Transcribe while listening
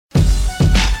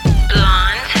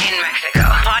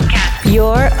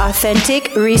your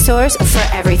authentic resource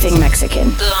for everything Mexican.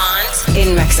 Blondes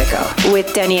in Mexico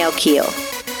with Danielle Keel.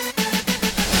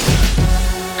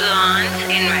 Blondes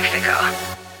in Mexico.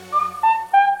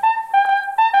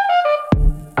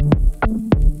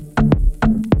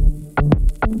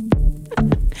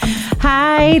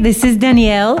 Hi, this is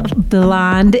Danielle,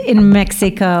 blonde in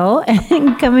Mexico,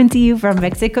 coming to you from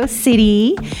Mexico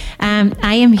City.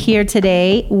 I am here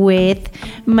today with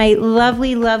my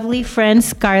lovely, lovely friend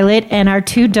Scarlett and our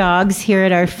two dogs here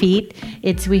at our feet.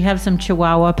 We have some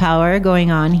Chihuahua power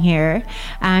going on here.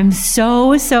 I'm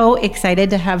so excited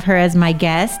to have her as my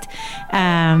guest.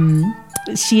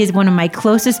 She is one of my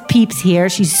closest peeps here.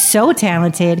 She's so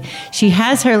talented. She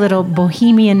has her little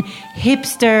bohemian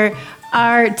hipster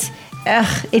art.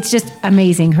 It's just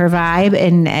amazing, her vibe.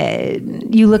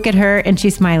 And you look at her and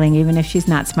she's smiling, even if she's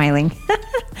not smiling.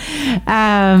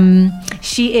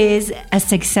 She is a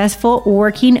successful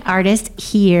working artist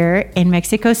here in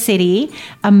Mexico City,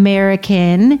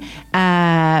 American,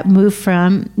 moved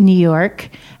from New York.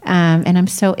 And I'm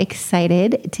so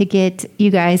excited to get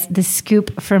you guys the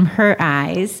scoop from her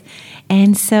eyes.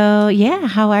 And so, yeah,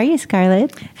 how are you,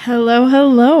 Scarlett?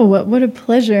 Hello. What a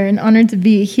pleasure and honor to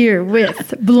be here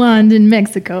with Blonde in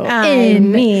Mexico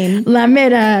in La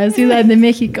Mera, Ciudad de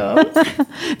Mexico.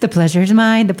 The pleasure is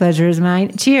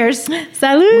mine. Cheers.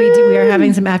 Salud. We are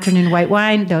having some afternoon white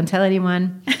wine. Don't tell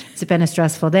anyone. It's been a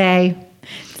stressful day.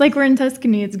 It's like we're in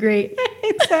Tuscany. It's great.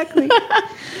 Exactly.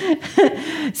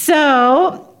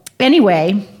 So,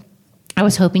 anyway, I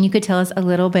was hoping you could tell us a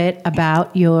little bit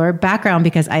about your background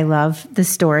because I love the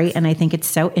story and I think it's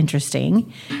so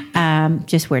interesting.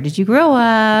 Just where did you grow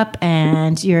up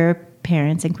and your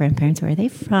parents and grandparents, where are they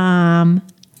from?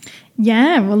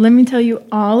 Yeah, well, let me tell you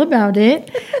all about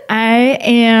it. I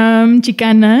am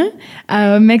Chicana,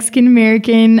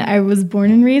 Mexican-American. I was born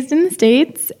and raised in the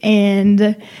States,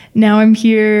 and now I'm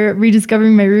here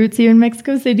rediscovering my roots here in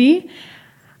Mexico City.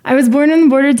 I was born in the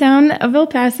border town of El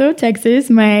Paso,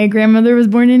 Texas. My grandmother was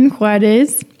born in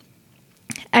Juarez.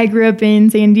 I grew up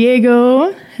in San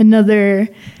Diego, another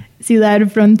ciudad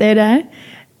frontera.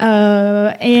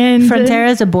 Frontera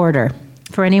is a border,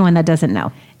 for anyone that doesn't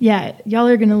know. Yeah, y'all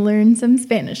are going to learn some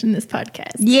Spanish in this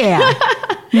podcast. Yeah.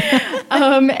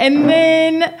 And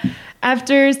then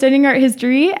after studying art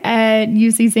history at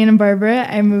UC Santa Barbara,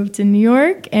 I moved to New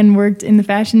York and worked in the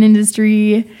fashion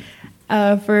industry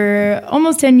for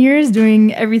almost 10 years,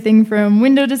 doing everything from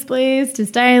window displays to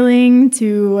styling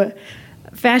to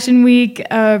Fashion Week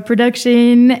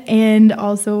production, and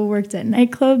also worked at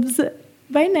nightclubs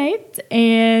by night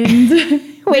and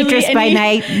waitress by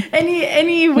night,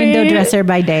 any way, window dresser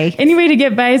by day, any way to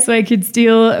get by so I could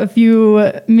steal a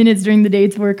few minutes during the day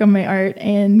to work on my art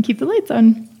and keep the lights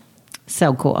on.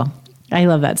 So cool. I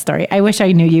love that story. I wish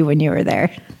I knew you when you were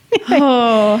there.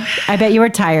 Oh, I bet you were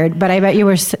tired, but I bet you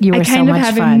were so much fun. I kind of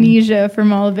have amnesia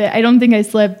from all of it. I don't think I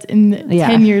slept in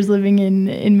 10 years living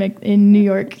in New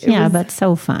York. That's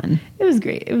so fun. It was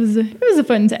great. It was a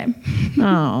fun time.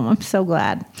 Oh, I'm so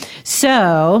glad.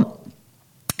 So,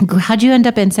 how'd you end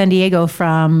up in San Diego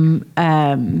from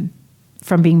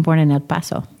being born in El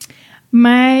Paso?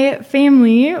 My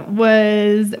family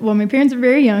my parents were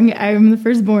very young. I'm the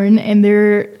firstborn, and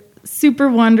they're super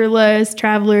wanderlust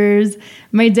travelers.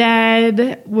 My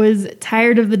dad was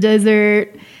tired of the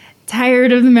desert,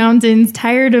 tired of the mountains,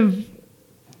 tired of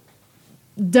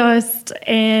dust,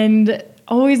 and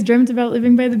always dreamt about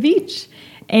living by the beach.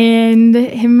 And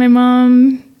him and my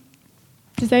mom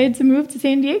decided to move to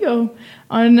San Diego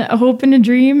on a hope and a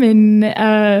dream, and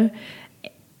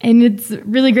it's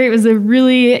really great. It was a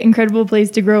really incredible place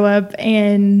to grow up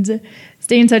and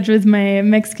stay in touch with my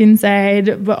Mexican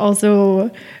side, but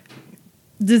also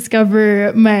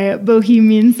discover my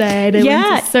bohemian side. I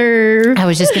went to surf. I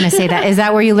was just going to say that. Is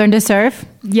that where you learned to surf?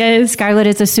 Yes. Scarlett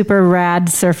is a super rad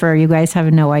surfer. You guys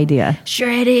have no idea.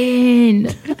 Shredding.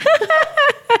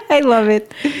 I love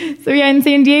it. So yeah, in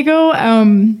San Diego,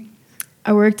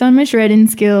 I worked on my shredding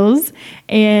skills,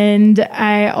 and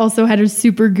I also had a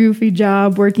super goofy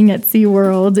job working at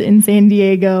SeaWorld in San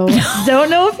Diego. Don't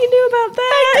know if you knew about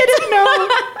that. I didn't know.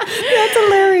 That's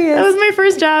hilarious. That was my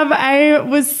first job. I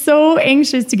was so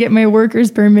anxious to get my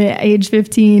worker's permit at age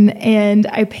 15, and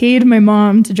I paid my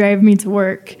mom to drive me to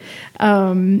work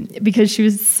because she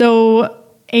was so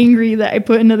angry that I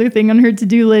put another thing on her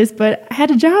to-do list, but I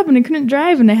had a job and I couldn't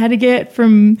drive, and I had to get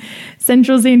from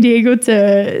central San Diego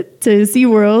to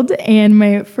SeaWorld. And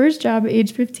my first job at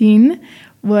age 15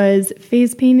 was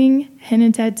face painting,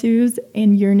 henna tattoos,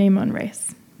 and your name on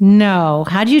rice. No.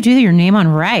 How do you do your name on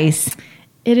rice?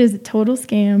 It is a total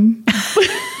scam.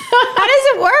 How does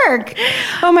it work?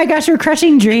 Oh my gosh, we're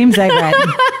crushing dreams, I read.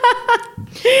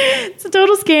 It's a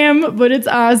total scam, but it's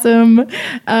awesome.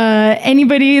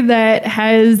 Anybody that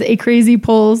has a crazy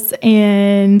pulse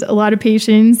and a lot of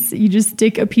patience, you just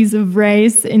stick a piece of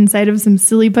rice inside of some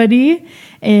silly putty,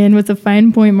 and with a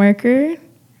fine point marker,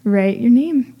 write your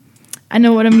name. I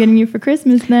know what I'm getting you for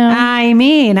Christmas now. I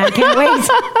mean, I can't wait.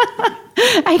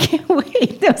 I can't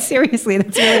wait. No, seriously,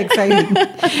 that's really exciting.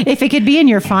 If it could be in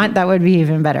your font, that would be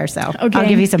even better. So Okay. I'll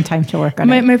give you some time to work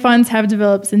on it. My fonts have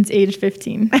developed since age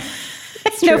 15.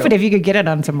 No, true. but if you could get it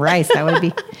on some rice,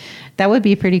 that would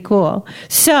be pretty cool.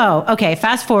 So, okay,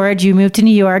 fast forward, you moved to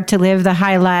New York to live the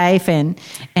high life and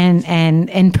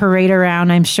parade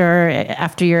around, I'm sure,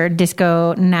 after your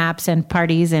disco naps and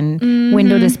parties and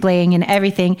window displaying and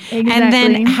everything. Exactly. And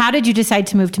then how did you decide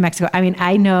to move to Mexico? I mean,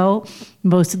 I know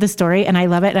most of the story and I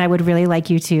love it. And I would really like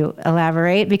you to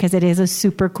elaborate because it is a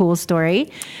super cool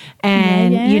story.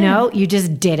 And, Yeah. you know, you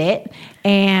just did it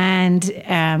and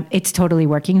it's totally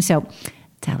working. So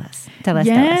tell us.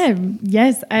 Yeah,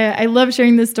 yes. I love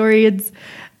sharing this story.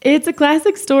 It's a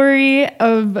classic story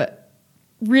of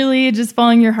really just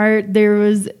following your heart. There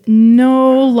was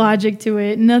no logic to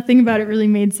it. Nothing about it really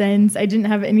made sense. I didn't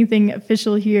have anything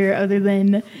official here other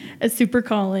than a super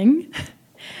calling.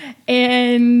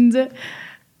 And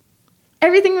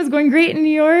everything was going great in New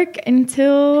York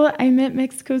until I met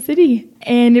Mexico City.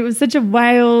 And it was such a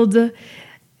wild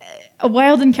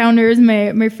encounter. It was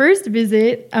my first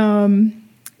visit.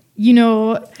 You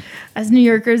know, as New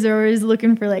Yorkers are always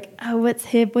looking for like, oh, what's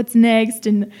hip, what's next?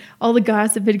 And all the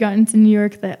gossip had gotten to New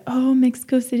York that, oh,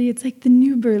 Mexico City, it's like the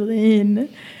new Berlin.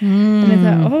 And I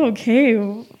thought, oh, okay,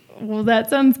 well, that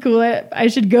sounds cool. I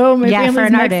should go. My family's for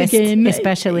an Mexican. artist,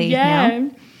 especially. Yeah. You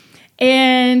know?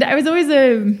 And I was always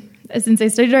since I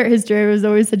studied art history, I was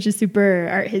always such a super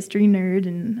art history nerd.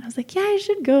 And I was like, yeah, I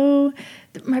should go.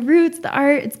 My roots, the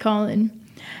art, it's calling.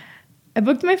 I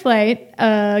booked my flight.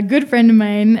 A good friend of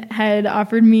mine had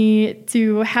offered me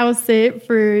to house sit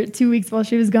for 2 weeks while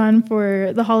she was gone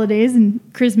for the holidays and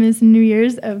Christmas and New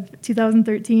Year's of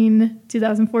 2013,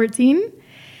 2014.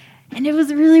 And it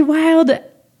was really wild.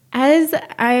 As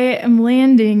I am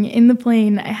landing in the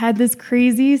plane, I had this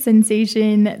crazy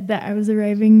sensation that I was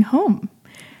arriving home.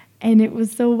 And it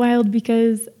was so wild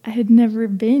because I had never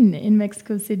been in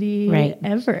Mexico City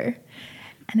ever.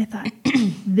 And I thought,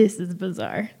 this is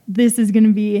bizarre. This is going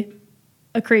to be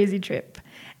a crazy trip.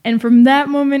 And from that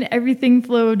moment, everything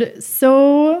flowed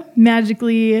so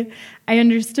magically. I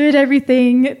understood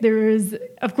everything. There was,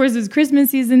 of course, it was Christmas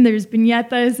season. There's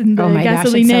piñatas and the gasolineras.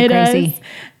 Gosh, it's so crazy.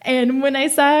 And when I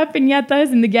saw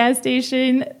piñatas in the gas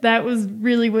station, that was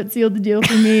really what sealed the deal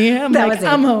for me. I'm like,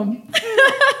 I'm home.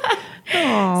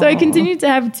 So I continued to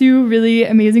have 2 really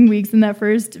amazing weeks in that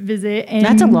first visit. And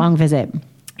that's a long visit.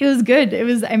 it was good.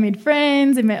 I made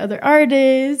friends. I met other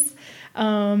artists.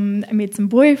 I made some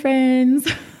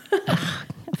boyfriends.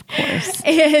 Of course.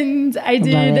 And I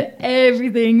did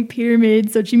everything: Pyramid,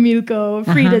 Xochimilco,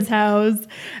 Frida's house,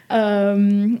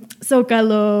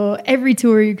 Zócalo, every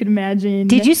tour you could imagine.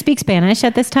 Did you speak Spanish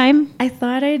at this time? I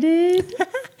thought I did.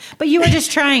 But you were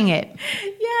just trying it.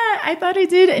 Yeah, I thought I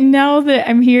did. And now that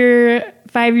I'm here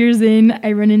 5 years in,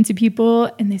 I run into people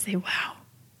and they say, wow,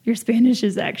 your Spanish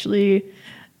is actually...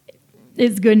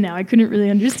 it's good now. I couldn't really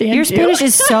understand Your Spanish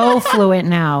is so fluent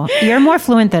now. You're more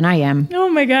fluent than I am. Oh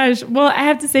my gosh. Well, I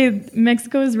have to say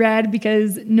Mexico is rad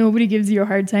because nobody gives you a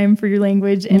hard time for your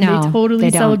language, and No, they totally they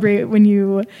don't. celebrate when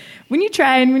you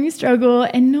try and when you struggle,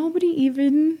 and nobody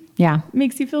even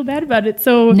makes you feel bad about it.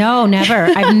 So No, never.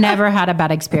 I've never had a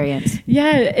bad experience.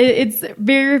 yeah, it's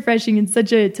very refreshing. It's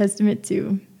such a testament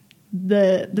to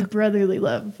the brotherly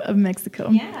love of Mexico.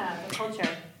 Yeah, the culture.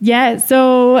 Yeah,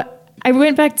 so I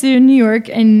went back to New York,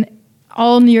 and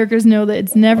all New Yorkers know that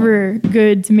it's never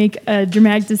good to make a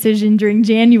dramatic decision during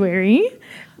January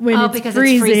when it's because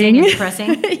freezing. it's freezing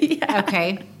and depressing? Yeah.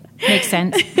 Okay, makes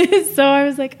sense. So I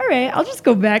was like, all right, I'll just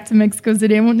go back to Mexico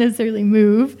City. I won't necessarily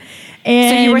move.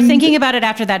 And So you were thinking about it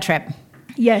after that trip?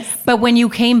 Yes. But when you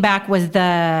came back, was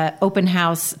the open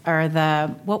house or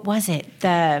what was it?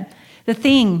 The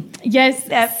thing. Yes.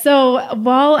 So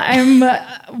while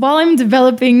I'm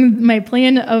developing my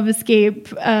plan of escape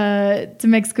to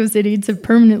Mexico City to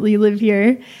permanently live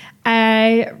here,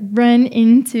 I run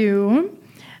into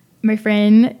my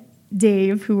friend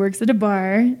Dave, who works at a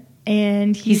bar,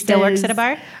 and he still works at a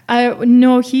bar?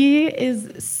 No, he is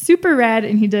super rad,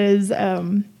 and he does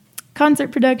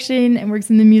concert production and works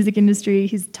in the music industry.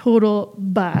 He's total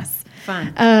boss.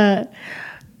 Fun.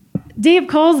 Dave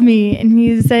calls me and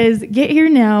he says, get here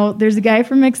now. There's a guy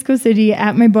from Mexico City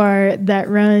at my bar that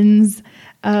runs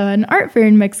an art fair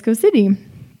in Mexico City.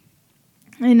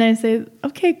 And I say,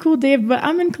 okay, cool, Dave, but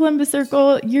I'm in Columbus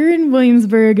Circle. You're in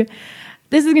Williamsburg.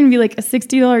 this is going to be like a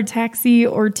 $60 taxi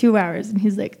or 2 hours. And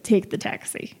he's like, take the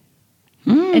taxi.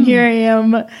 And here I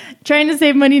am trying to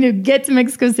save money to get to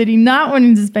Mexico City, not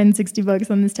wanting to spend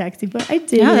 $60 on this taxi, but I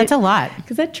did. No, that's a lot.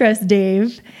 Because I trust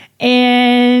Dave.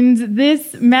 And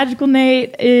this magical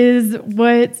night is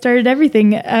what started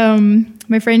everything.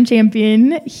 My friend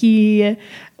Champion, he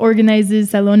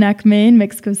organizes Salon Acme in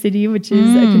Mexico City, which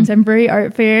is a contemporary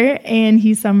art fair. And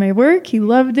he saw my work. He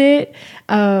loved it.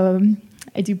 I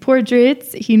do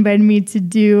portraits. He invited me to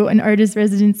do an artist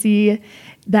residency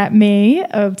that May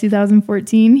of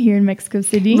 2014 here in Mexico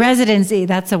City. Residency,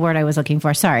 that's the word I was looking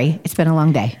for. Sorry, it's been a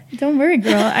long day. Don't worry,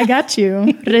 girl. I got you.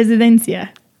 Residencia.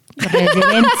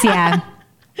 Residencia.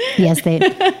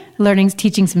 Yes,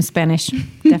 teaching some Spanish,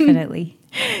 definitely.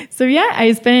 So yeah,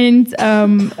 I spent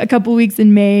a couple weeks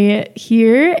in May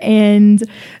here, and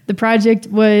the project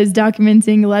was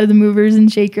documenting a lot of the movers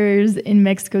and shakers in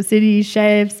Mexico City,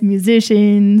 chefs,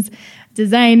 musicians,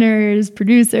 designers,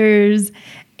 producers,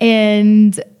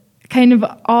 and kind of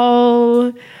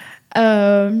all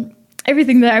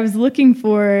everything that I was looking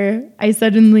for. I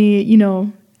suddenly,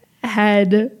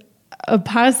 had a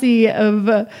posse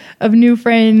of new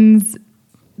friends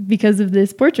because of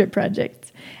this portrait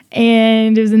project.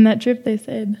 And it was in that trip they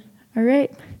said, all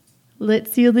right,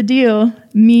 let's seal the deal.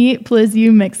 Me plus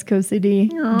you, Mexico City.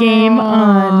 Game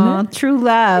on. True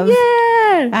love.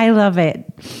 Yeah. I love it.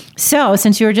 So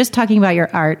since you were just talking about your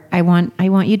art, I want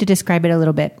you to describe it a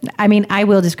little bit. I mean, I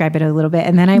will describe it a little bit,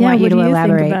 and then I want you to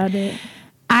elaborate. Think about it?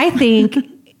 I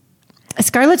think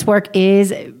Scarlett's work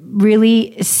is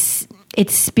really, it's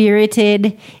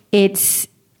spirited, it's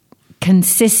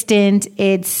consistent,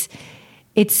 it's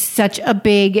such a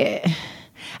big,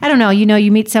 I don't know,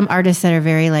 you meet some artists that are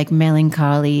very like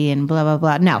melancholy and blah, blah,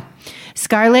 blah. No.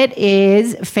 Scarlett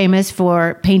is famous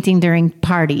for painting during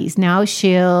parties. Now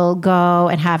she'll go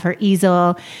and have her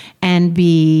easel and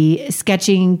be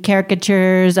sketching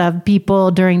caricatures of people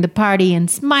during the party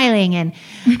and smiling. And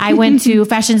I went to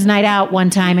Fashions Night Out one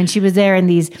time, and she was there in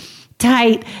these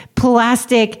tight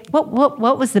plastic. What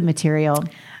was the material?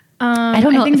 I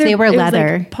don't know if they were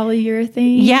leather. Like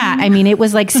polyurethane. Yeah. I mean, it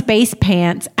was like space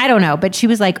pants. I don't know, but she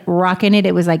was like rocking it.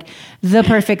 It was like the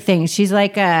perfect thing. She's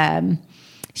like,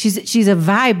 she's a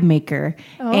vibe maker.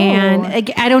 Oh. And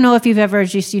I don't know if you've ever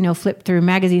just, flipped through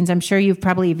magazines. I'm sure you've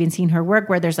probably even seen her work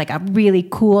where there's like a really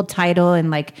cool title and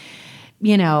like,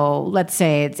 let's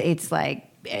say it's like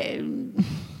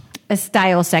a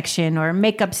style section or a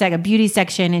makeup section, a beauty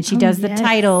section, and she does the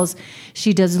titles,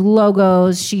 she does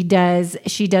logos, she does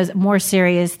more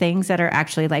serious things that are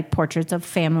actually like portraits of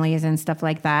families and stuff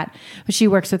like that. But she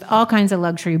works with all kinds of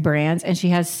luxury brands, and she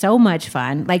has so much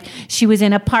fun. Like she was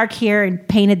in a park here and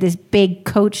painted this big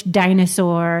Coach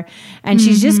dinosaur, and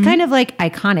she's just kind of like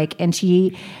iconic. And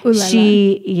she,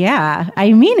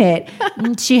 I mean it.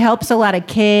 She helps a lot of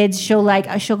kids. She'll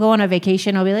go on a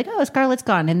vacation. I'll be like, oh, Scarlett's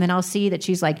gone, and then I'll see that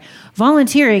she's like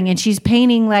volunteering and she's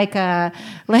painting like a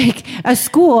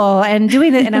school and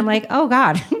doing that, and I'm like, oh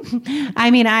God. I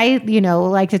mean, I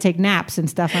like to take naps and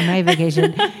stuff on my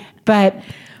vacation, but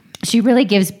she really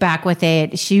gives back with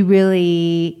it. She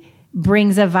really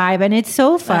brings a vibe, and it's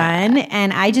so fun,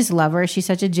 and I just love her. She's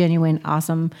such a genuine,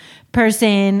 awesome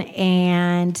person,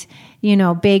 and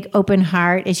big open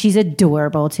heart. And she's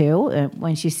adorable too.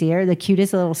 When you see her, the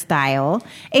cutest little style.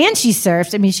 And she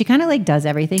surfs. I mean, she kind of like does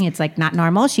everything. It's like not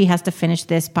normal. She has to finish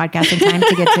this podcast in time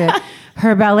to get to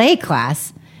her ballet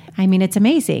class. I mean, it's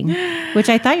amazing. Which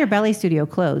I thought your ballet studio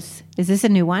closed. Is this a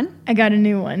new one? I got a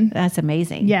new one. That's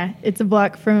amazing. Yeah, it's a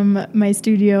block from my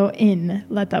studio in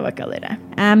La Tabacalera.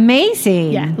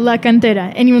 Amazing. Yeah, La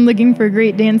Cantera. Anyone looking for a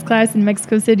great dance class in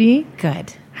Mexico City?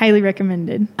 Good. Highly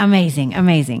recommended.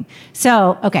 Amazing.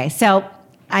 So,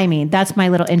 I mean, that's my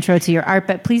little intro to your art,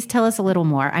 but please tell us a little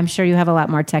more. I'm sure you have a lot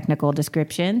more technical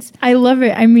descriptions. I love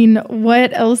it. I mean,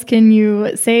 what else can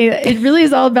you say? It really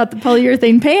is all about the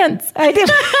polyurethane pants.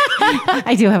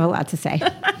 I do have a lot to say.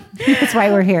 That's why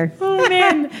we're here. Oh,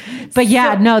 man. But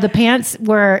the pants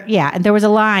were, and there was a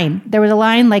line. There was a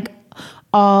line like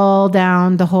all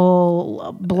down the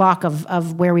whole block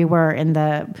of where we were in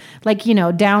the,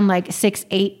 down like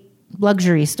 6-8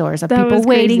 luxury stores of people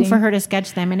waiting for her to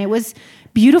sketch them. And it was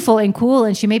beautiful and cool.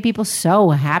 And she made people so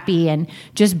happy and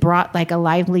just brought like a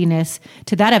liveliness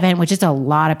to that event, which is a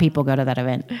lot of people go to that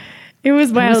event. It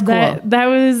was wild. Cool. That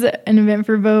was an event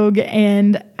for Vogue.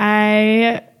 And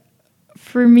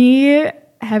for me,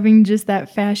 having just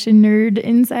that fashion nerd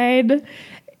inside,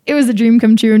 it was a dream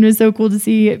come true, and it was so cool to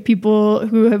see people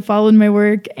who have followed my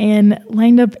work and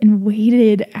lined up and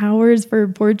waited hours for a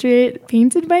portrait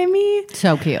painted by me.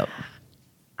 So cute.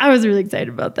 I was really excited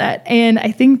about that. And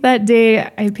I think that day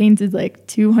I painted like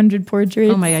 200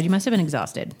 portraits. Oh my God, you must have been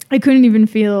exhausted. I couldn't even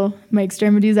feel my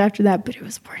extremities after that, but it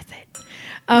was worth it.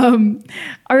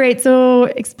 All right, so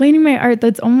explaining my art,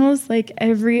 that's almost like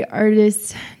every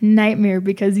artist's nightmare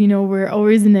because, you know, we're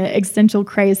always in an existential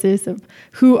crisis of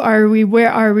who are we, where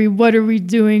are we, what are we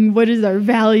doing, what is our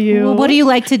value? Well, what do you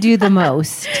like to do the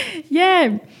most?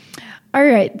 Yeah. All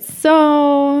right,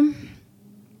 so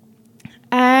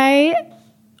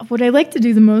what I like to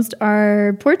do the most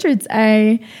are portraits.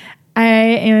 I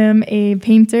am a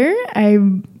painter. I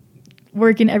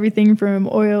work in everything from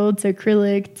oil to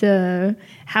acrylic to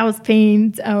house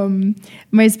paint.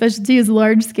 My specialty is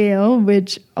large scale,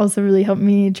 which also really helped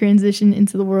me transition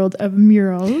into the world of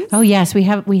murals. Oh yes, we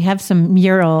have some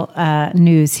mural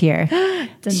news here.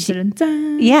 Dun, dun,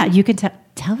 dun. Yeah, you can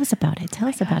tell us about it. Tell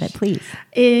us about it, please.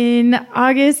 In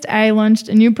August, I launched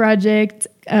a new project,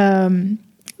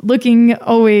 looking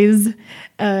always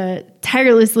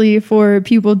tirelessly for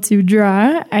people to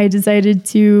draw. I decided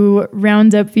to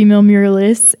round up female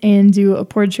muralists and do a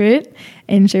portrait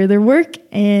and share their work.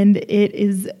 And it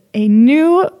is a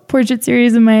new portrait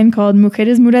series of mine called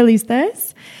Mujeres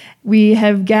Muralistas. We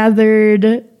have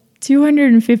gathered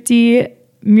 250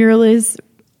 muralists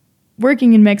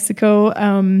working in Mexico,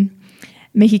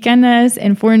 Mexicanas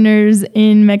and foreigners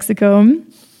in Mexico.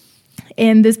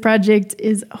 And this project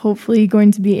is hopefully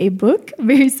going to be a book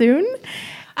very soon.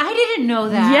 I didn't know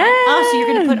that. Yeah. Oh, so you're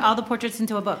going to put all the portraits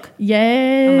into a book?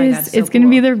 Yes. Oh my God, so it's going to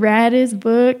cool. be the raddest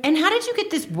book. And how did you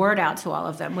get this word out to all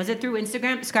of them? Was it through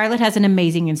Instagram? Scarlett has an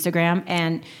amazing Instagram,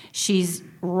 and she's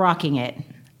rocking it.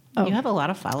 Oh. You have a lot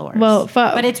of followers. Well,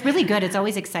 but it's really good. It's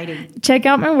always exciting. Check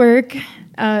out my work.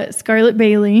 Scarlett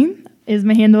Bailey is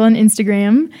my handle on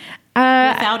Instagram.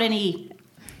 Without any...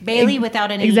 Bailey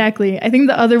without any... Exactly. I think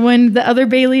the other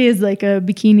Bailey is like a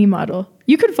bikini model.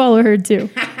 You could follow her too.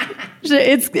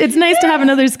 It's nice to have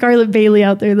another Scarlett Bailey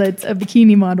out there that's a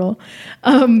bikini model.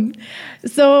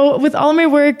 So with all of my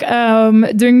work,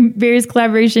 doing various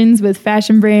collaborations with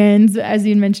fashion brands, as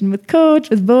you mentioned, with Coach,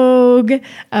 with Vogue,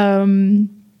 Elle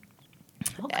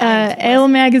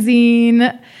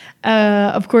Magazine,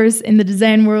 of course, in the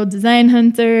design world, Design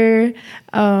Hunter,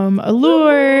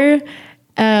 Allure,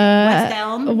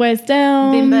 West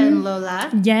Elm, Bimba and Lola.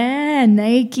 Yeah,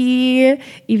 Nike,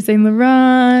 Yves Saint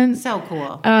Laurent. So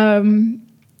cool.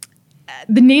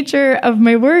 The nature of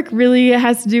my work really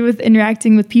has to do with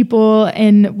interacting with people.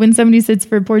 And when somebody sits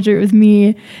for a portrait with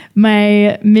me,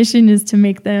 my mission is to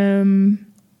make them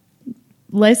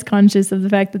less conscious of the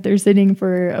fact that they're sitting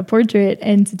for a portrait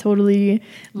and to totally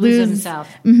lose themselves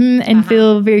and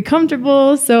feel very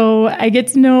comfortable. So I get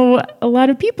to know a lot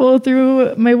of people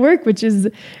through my work, which is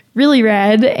really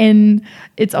rad. And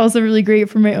it's also really great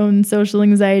for my own social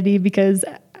anxiety because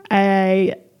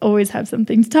I always have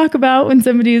something to talk about when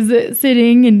somebody's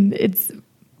sitting, and it's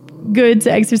good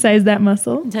to exercise that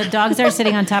muscle. The dogs are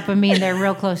sitting on top of me and they're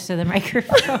real close to the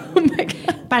microphone. Oh my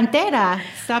God. Pantera,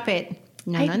 stop it.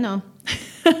 No.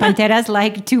 Pantera's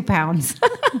like 2 pounds.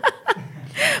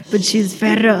 But she's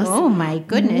feroz. Oh my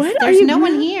goodness. There's no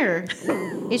one here.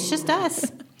 It's just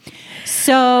us.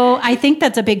 So I think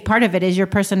that's a big part of it is your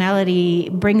personality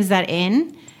brings that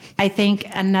in. I think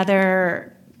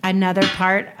another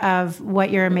part of what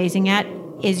you're amazing at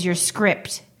is your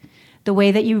script. The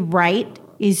way that you write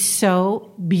is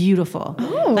so beautiful.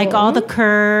 Oh. Like all the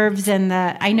curves and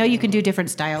I know you can do different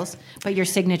styles, but your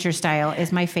signature style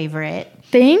is my favorite.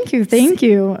 Thank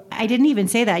you. I didn't even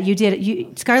say that. You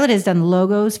did. Scarlett has done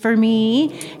logos for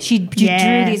me. She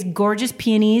drew these gorgeous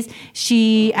peonies.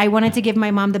 I wanted to give my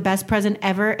mom the best present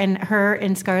ever, and her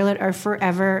and Scarlett are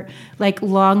forever like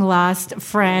long lost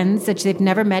friends that they've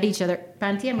never met each other.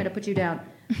 Panty, I'm going to put you down.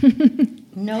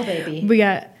 No, baby. We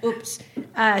got... Oops.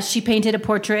 She painted a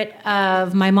portrait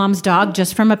of my mom's dog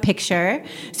just from a picture.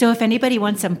 So if anybody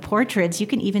wants some portraits, you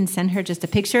can even send her just a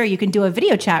picture. Or you can do a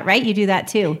video chat, right? You do that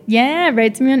too. Yeah,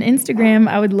 write to me on Instagram.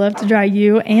 I would love to draw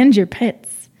you and your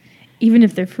pets, even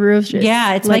if they're ferocious.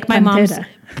 Yeah, it's like my mom's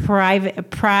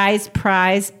prized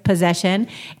possession.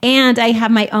 And I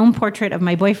have my own portrait of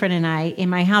my boyfriend and I in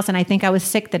my house. And I think I was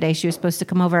sick the day she was supposed to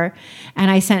come over.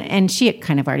 And she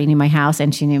kind of already knew my house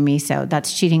and she knew me. So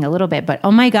that's cheating a little bit. But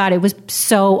oh my God, it was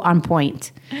so on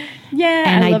point. Yeah,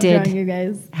 and I love did drawing you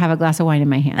guys. Have a glass of wine in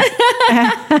my hand.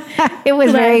 It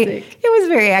was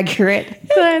very accurate.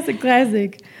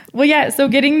 Classic. Well, yeah, so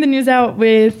getting the news out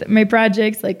with my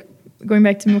projects, like going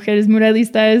back to Mujeres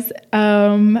Muralistas,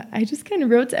 I just kind of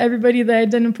wrote to everybody that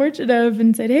I'd done a portrait of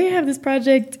and said, hey, I have this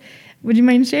project. would you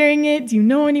mind sharing it? Do you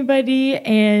know anybody?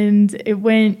 And it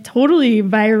went totally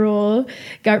viral,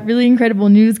 got really incredible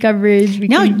news coverage.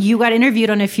 No, you got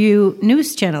interviewed on a few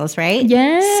news channels, right?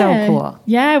 Yeah. So cool.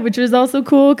 Yeah, which was also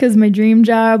cool because my dream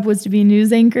job was to be a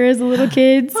news anchor as a little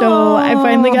kid. So I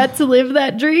finally got to live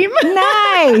that dream.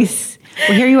 Nice.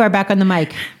 Well, here you are back on the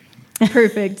mic.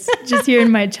 Perfect. Just hearing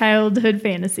my childhood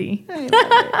fantasy. I love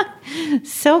it.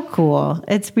 So cool.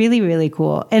 It's really, really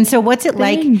cool. And so what's it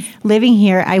like living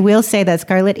here? I will say that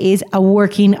Scarlett is a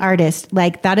working artist.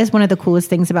 Like that is one of the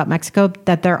coolest things about Mexico,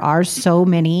 that there are so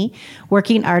many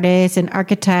working artists and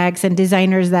architects and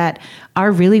designers that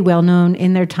are really well known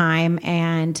in their time.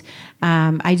 And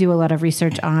I do a lot of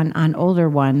research on older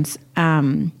ones.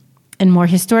 And more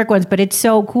historic ones, but it's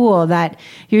so cool that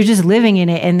you're just living in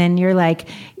it, and then you're like,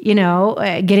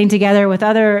 getting together with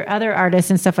other artists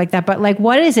and stuff like that. But like,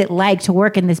 what is it like to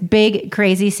work in this big,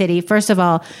 crazy city? First of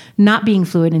all, not being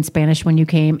fluent in Spanish when you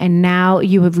came, and now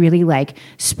you have really like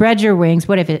spread your wings.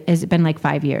 What if it has been like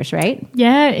 5 years, right?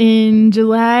 Yeah, in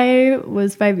July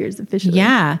was 5 years officially.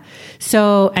 Yeah.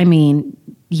 So, I mean,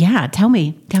 yeah, tell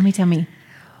me.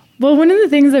 Well, one of the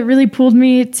things that really pulled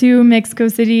me to Mexico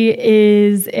City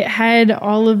is it had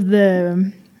all of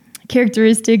the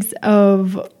characteristics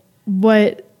of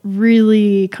what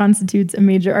really constitutes a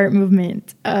major art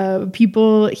movement.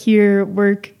 People here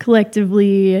work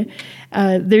collectively.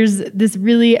 There's this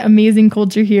really amazing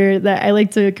culture here that I like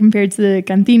to compare to the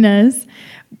cantinas.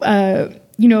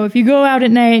 If you go out at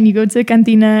night and you go to a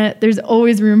cantina, there's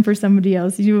always room for somebody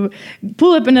else. You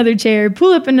pull up another chair,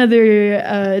 pull up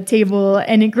another table,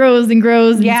 and it grows and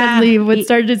grows. And suddenly what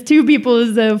started as 2 people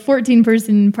is a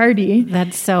 14-person party.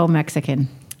 That's so Mexican.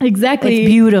 Exactly. It's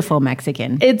beautiful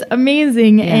Mexican. It's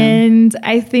amazing. Yeah. And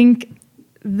I think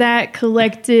that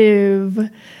collective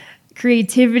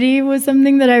creativity was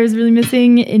something that I was really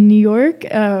missing in New York.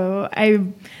 I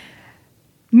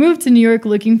moved to New York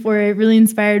looking for it, really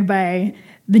inspired by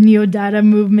the Neo-Dada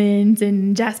movement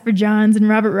and Jasper Johns and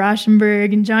Robert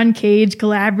Rauschenberg and John Cage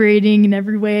collaborating in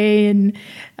every way. And,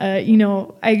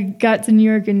 I got to New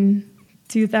York in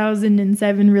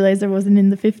 2007, realized I wasn't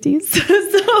in the 50s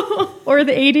or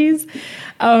the 80s.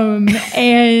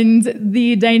 And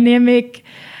the dynamic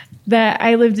that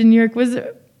I lived in New York was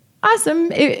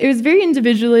awesome. It was very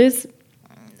individualist,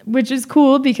 which is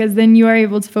cool because then you are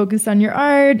able to focus on your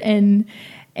art, and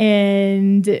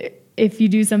if you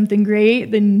do something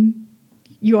great, then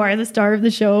you are the star of the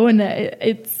show, and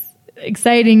it's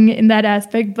exciting in that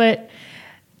aspect. But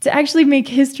to actually make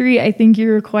history, I think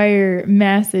you require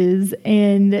masses.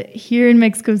 And here in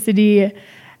Mexico City,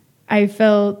 I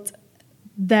felt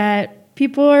that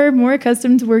people are more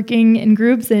accustomed to working in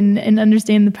groups and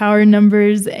understand the power in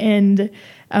numbers. And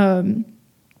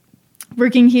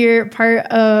working here, part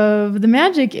of the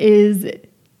magic is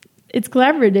it's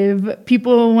collaborative.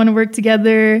 People want to work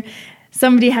together.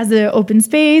 Somebody has an open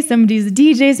space, somebody's a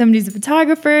DJ, somebody's a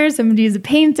photographer, somebody's a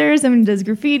painter, somebody does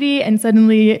graffiti, and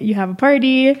suddenly you have a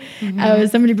party. Mm-hmm.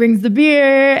 Somebody brings the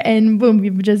beer, and boom,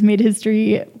 you've just made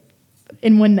history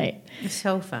in one night. It's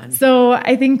so fun. So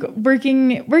I think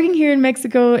working here in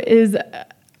Mexico is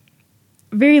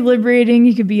very liberating.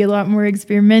 You could be a lot more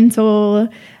experimental.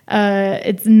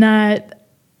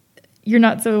 You're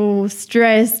not so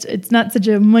stressed. It's not such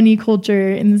a money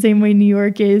culture in the same way New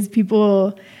York is.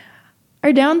 People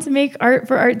are down to make art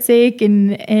for art's sake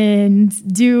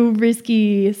and do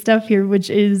risky stuff here,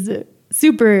 which is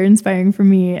super inspiring for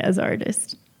me as an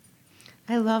artist.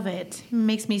 I love it. It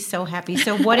makes me so happy.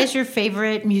 So what is your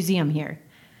favorite museum here?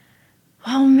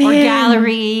 Oh, man. Or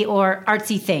gallery or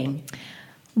artsy thing?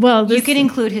 Well, you can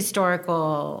include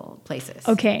historical places.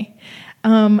 Okay.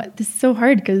 This is so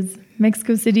hard because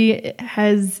Mexico City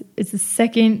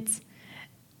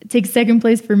takes second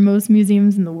place for most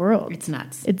museums in the world. It's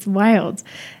nuts. It's wild.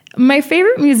 My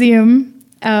favorite museum,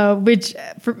 which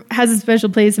has a special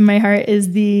place in my heart,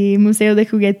 is the Museo de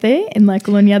Juguete in La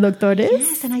Colonia Doctores.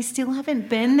 Yes, and I still haven't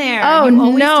been there. Oh, you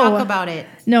always no. talk about it.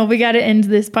 No, we got to end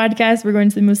this podcast. We're going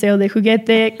to the Museo de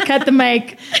Juguete. Cut the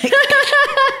mic.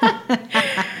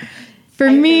 For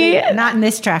me, not in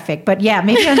this traffic, but yeah,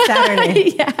 maybe on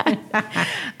Saturday. Yeah.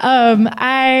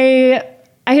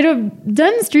 I had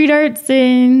done street art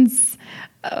since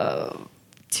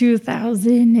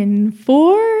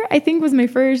 2004. I think was the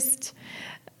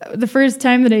first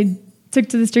time that I took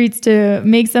to the streets to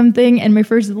make something, and my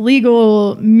first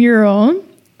legal mural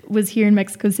was here in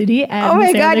Mexico City. At Oh my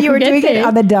Museo God, de you were doing it Juguete.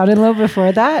 on the down and low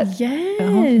before that? Yes.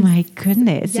 Oh my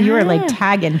goodness. So you were like Yeah.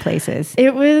 tagging places.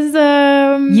 It was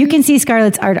You can see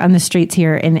Scarlett's art on the streets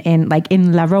here in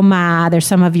La Roma. There's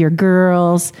some of your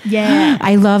girls. Yeah.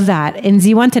 I love that. In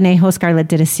Zihuatanejo, Scarlett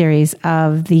did a series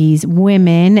of these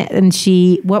women, and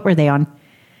what were they on?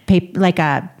 Like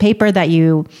a paper that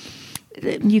you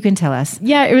can tell us.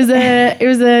 Yeah, it was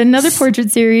another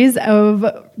portrait series of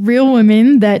real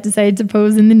women that decided to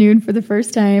pose in the nude for the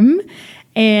first time.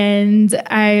 And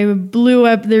I blew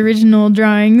up the original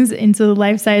drawings into the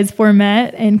life-size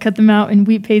format and cut them out and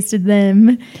wheat pasted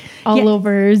them all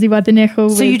over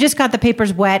Zihuatanejo. So you just got the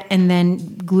papers wet and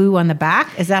then glue on the back?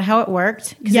 Is that how it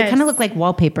worked? Because Yes. it kind of looked like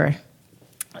wallpaper.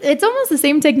 It's almost the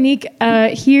same technique.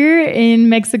 Here in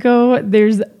Mexico,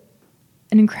 there's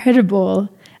an incredible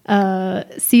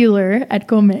sealer at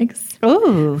Comex.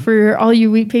 Oh, For all you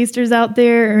wheat pasters out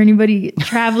there or anybody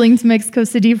traveling to Mexico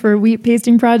City for a wheat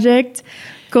pasting project,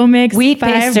 Comex Wheat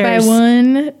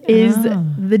 5x1 is Oh.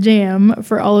 the jam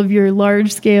for all of your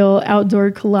large scale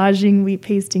outdoor collaging wheat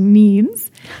pasting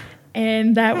needs.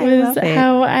 And that I was love it.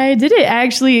 how I did it.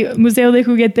 Actually, Museo de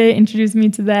Juguete introduced me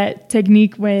to that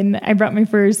technique when I brought my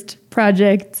first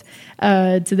project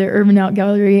to their Urban Out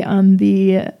Gallery on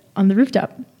the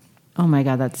rooftop. Oh my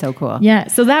God, that's so cool. Yeah,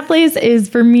 so that place is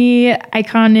for me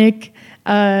iconic.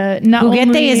 Not Juguete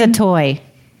only is a toy.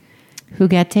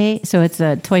 Juguete, so it's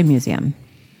a toy museum.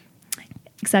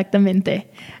 Exactamente.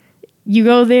 You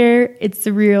go there, it's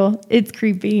surreal, it's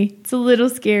creepy, it's a little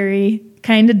scary,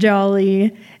 kind of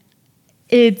jolly.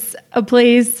 It's a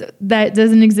place that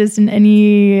doesn't exist in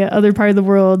any other part of the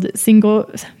world.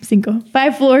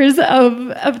 5 floors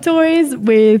of toys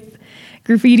with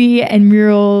graffiti and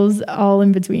murals all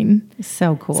in between.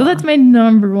 So cool. So that's my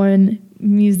number one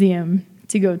museum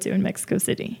to go to in Mexico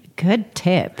City. Good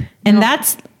tip. And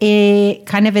that's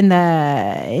kind of in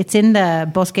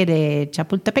the Bosque de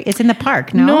Chapultepec. It's in the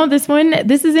park, no? No, this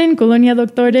is in Colonia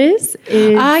Doctores.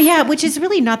 Yeah, which is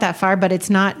really not that far, but it's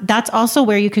not. That's also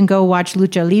where you can go watch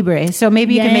Lucha Libre. So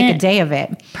maybe you can make a day of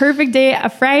it. Perfect day. A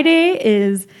Friday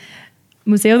is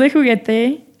Museo de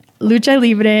Juguete, Lucha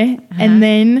Libre, and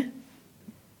then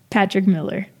Patrick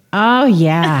Miller. Oh,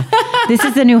 yeah. This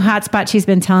is the new hotspot she's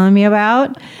been telling me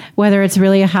about, whether it's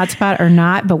really a hotspot or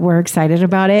not, but we're excited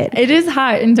about it. It is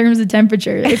hot in terms of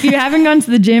temperature. If you haven't gone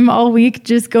to the gym all week,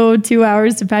 just go 2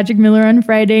 hours to Patrick Miller on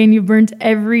Friday and you've burnt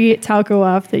every taco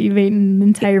off that you've eaten an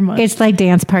entire month. It's like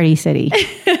Dance Party City.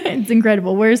 It's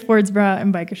incredible. Wear a sports bra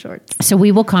and biker shorts. So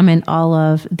we will comment all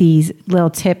of these little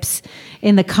tips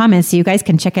in the comments so you guys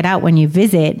can check it out when you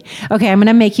visit. Okay, I'm going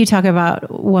to make you talk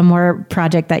about one more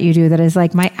project that you do that is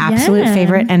like my absolute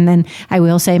favorite. And then I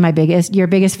will say your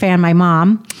biggest fan, my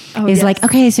mom, is yes. like,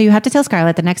 okay, so you have to tell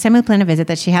Scarlett the next time we plan a visit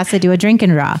that she has to do a drink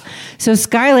and draw. So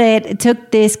Scarlett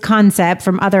took this concept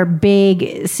from other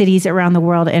big cities around the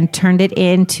world and turned it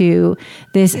into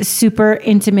this super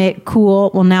intimate,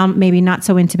 cool, well now maybe not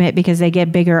so intimate because they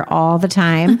get bigger all the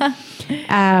time.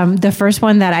 The first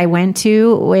one that I went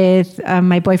to with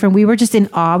my boyfriend, we were just in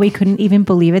awe. We couldn't even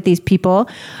believe it. These people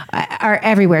are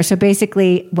everywhere. So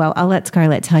basically, well, I'll let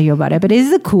Scarlett tell you about it, but it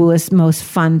is the coolest, most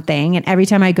fun thing. And every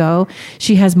time I go,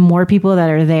 she has more people that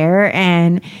are there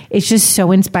and it's just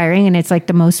so inspiring. And it's like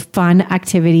the most fun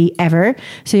activity ever.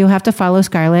 So you'll have to follow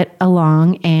Scarlett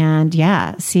along and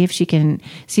see if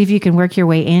you can work your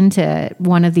way into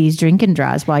one of these drink and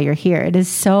draws while you're here. It is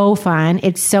so fun.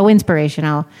 It's so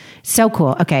inspirational. So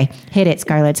cool. Okay. Hit it,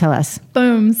 Scarlett. Tell us.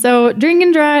 Boom. So Drink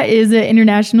and Draw is an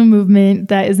international movement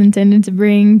that is intended to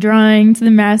bring drawing to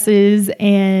the masses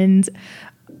and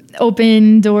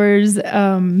open doors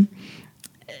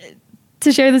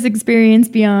to share this experience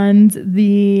beyond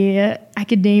the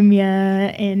academia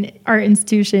and art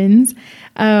institutions.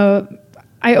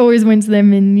 I always went to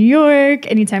them in New York.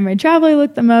 Anytime I travel, I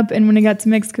looked them up. And when I got to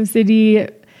Mexico City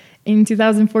in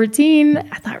 2014,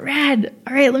 I thought, rad.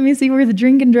 All right, let me see where the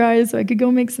Drink and Draw is so I could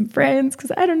go make some friends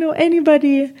because I don't know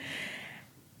anybody.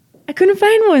 I couldn't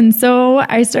find one. So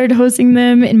I started hosting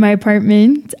them in my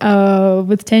apartment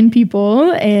with 10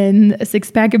 people and a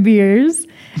 6-pack of beers.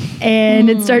 And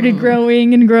it started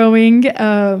growing and growing.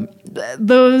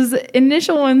 Those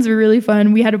initial ones were really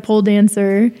fun. We had a pole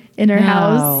dancer in our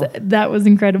house. That was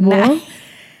incredible.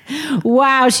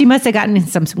 Wow, she must have gotten in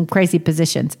some crazy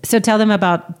positions. So tell them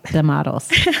about the models.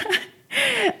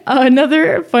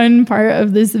 Another fun part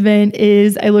of this event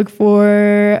is I look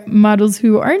for models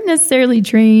who aren't necessarily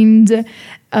trained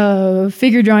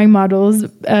figure drawing models,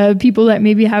 people that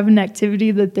maybe have an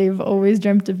activity that they've always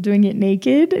dreamt of doing it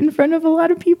naked in front of a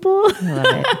lot of people. I love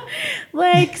it.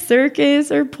 Like circus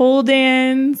or pole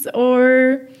dance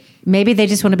or Maybe they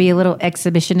just want to be a little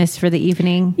exhibitionist for the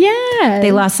evening. Yeah.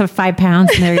 They lost some 5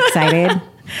 pounds and they're excited.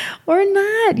 Or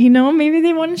not, maybe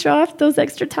they want to show off those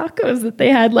extra tacos that they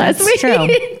had last week. True.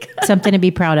 Something to be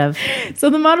proud of. So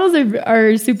the models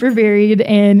are super varied,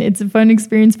 and it's a fun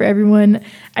experience for everyone.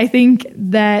 I think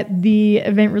that the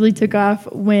event really took off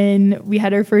when we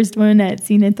had our first one at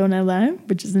Cine Tonalá,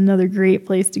 which is another great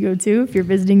place to go to if you're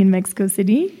visiting in Mexico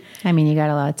City. I mean, you got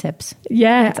a lot of tips.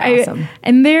 Yeah. That's awesome.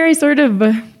 And there I sort of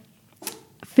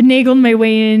finagled my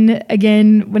way in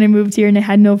again when I moved here and I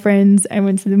had no friends. I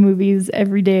went to the movies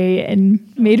every day and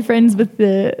made friends with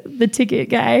the ticket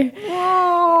guy.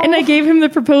 Oh. And I gave him the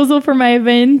proposal for my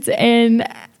event, and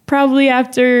probably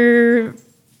after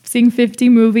seeing 50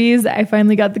 movies, I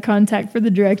finally got the contact for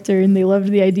the director, and they loved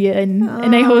the idea, and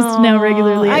I host now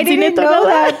regularly. I didn't know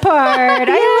that part.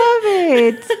 I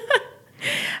love it.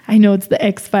 I know, it's the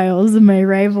X-Files of my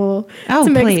arrival to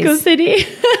Mexico City.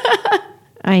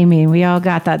 I mean, we all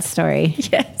got that story.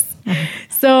 Yes.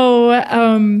 So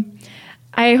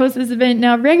I host this event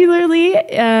now regularly.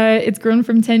 It's grown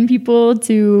from 10 people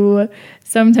to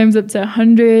sometimes up to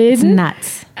 100. It's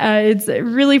nuts. It's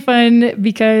really fun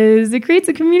because it creates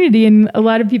a community and a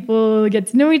lot of people get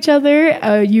to know each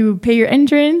other. You pay your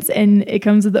entrance and it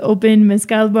comes with the open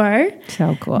mezcal bar.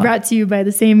 So cool. Brought to you by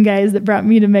the same guys that brought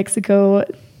me to Mexico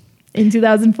in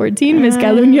 2014,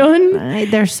 Mezcal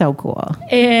Union. They're so cool.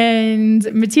 And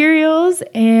materials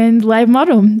and live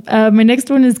model. My next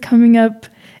one is coming up at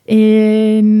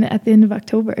the end of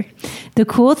October. The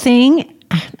cool thing,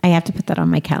 I have to put that on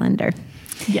my calendar.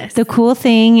 Yes. The cool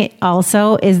thing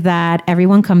also is that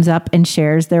everyone comes up and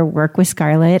shares their work with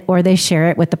Scarlett, or they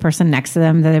share it with the person next to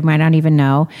them that they might not even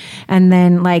know. And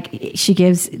then like she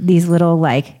gives these little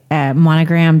like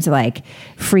monograms, like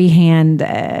freehand,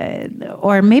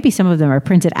 or maybe some of them are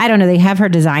printed. I don't know. They have her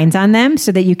designs on them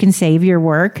so that you can save your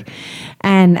work.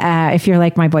 And if you're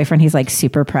like my boyfriend, he's like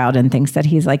super proud and thinks that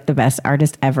he's like the best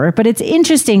artist ever. But it's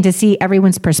interesting to see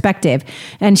everyone's perspective.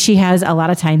 And she has a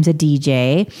lot of times a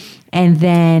DJ. And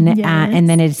then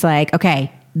it's like,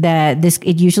 okay,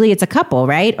 usually it's a couple,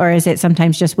 right? Or is it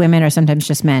sometimes just women or sometimes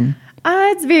just men?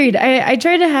 It's varied. I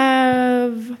try to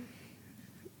have,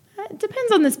 it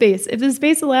depends on the space. If the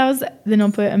space allows, then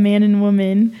I'll put a man and a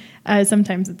woman.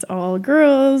 Sometimes it's all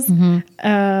girls.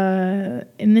 Mm-hmm.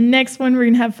 In the next one, we're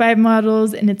going to have 5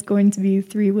 models, and it's going to be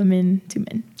 3 women, 2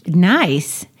 men.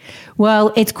 Nice.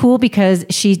 Well, it's cool because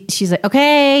she's like,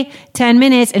 okay, 10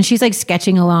 minutes. And she's like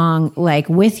sketching along like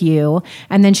with you.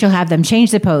 And then she'll have them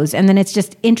change the pose. And then it's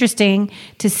just interesting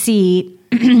to see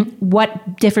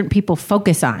what different people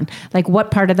focus on, like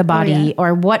what part of the body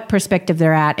or what perspective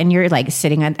they're at. And you're like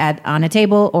sitting on a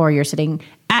table, or you're sitting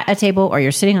at a table, or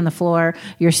you're sitting on the floor,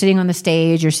 you're sitting on the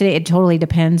stage, it totally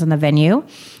depends on the venue,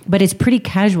 but it's pretty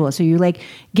casual. So you like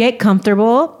get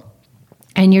comfortable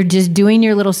and you're just doing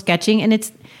your little sketching, and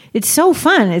it's so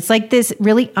fun. It's like this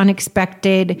really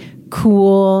unexpected,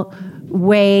 cool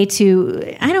way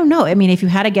to, I don't know. I mean, if you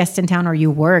had a guest in town or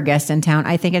you were a guest in town,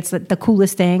 I think it's the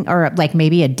coolest thing, or like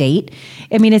maybe a date.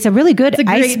 I mean, it's a really good, it's a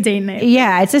great date night.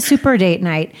 Yeah, it's a super date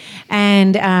night.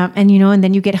 And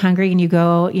then you get hungry and you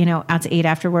go, out to eat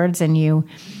afterwards, and you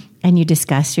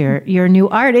discuss your new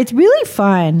art. It's really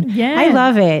fun. Yeah. I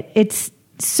love it. It's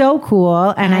so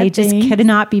cool. And I just could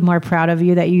not be more proud of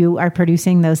you that you are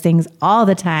producing those things all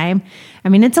the time. I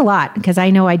mean, it's a lot because I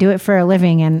know I do it for a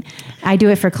living and I do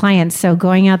it for clients. So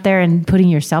going out there and putting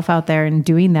yourself out there and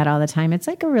doing that all the time, it's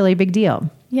like a really big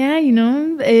deal. Yeah.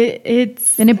 And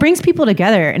it brings people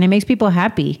together and it makes people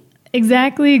happy.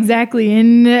 Exactly.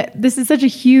 And this is such a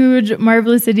huge,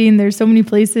 marvelous city, and there's so many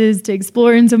places to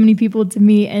explore and so many people to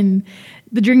meet. And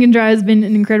the Drink and Draw has been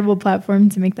an incredible platform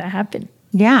to make that happen.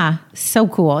 Yeah, so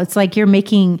cool. It's like you're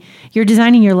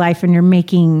designing your life, and you're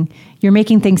making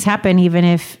things happen, even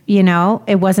if,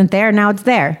 it wasn't there. Now it's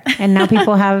there. And now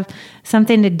people have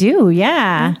something to do.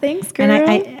 Yeah. Well, thanks, girl.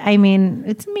 And I mean,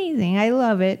 it's amazing. I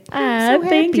love it. I'm so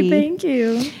happy. Thank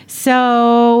you.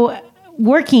 So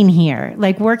working here,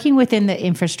 like working within the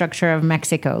infrastructure of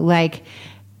Mexico, like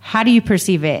how do you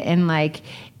perceive it? And like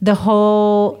the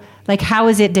whole, like, how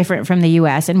is it different from the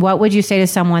U.S.? And what would you say to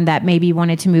someone that maybe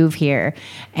wanted to move here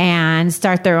and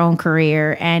start their own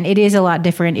career? And it is a lot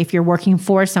different if you're working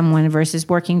for someone versus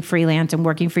working freelance and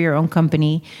working for your own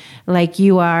company like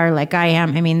you are, like I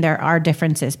am. I mean, there are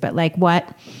differences, but like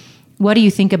what do you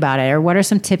think about it? Or what are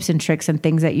some tips and tricks and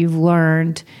things that you've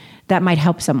learned that might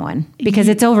help someone? Because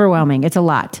it's overwhelming. It's a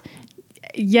lot.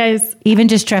 Yes. Even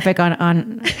just traffic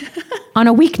on on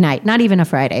a weeknight, not even a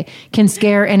Friday, can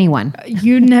scare anyone.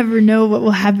 You never know what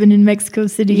will happen in Mexico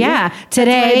City. Yeah.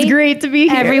 Today, it's great to be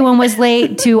here. Everyone was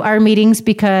late to our meetings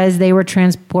because they were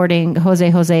transporting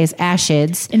Jose's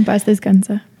ashes. In paz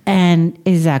descansa. And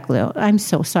exactly. I'm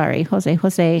so sorry,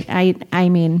 Jose. I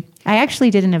mean, I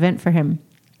actually did an event for him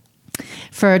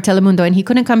for Telemundo, and he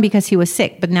couldn't come because he was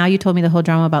sick. But now you told me the whole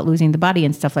drama about losing the body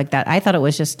and stuff like that. I thought it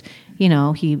was just,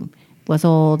 he was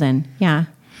old, and yeah.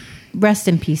 Rest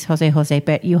in peace, Jose,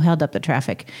 but you held up the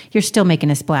traffic. You're still making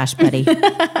a splash, buddy.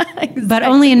 Exactly. But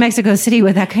only in Mexico City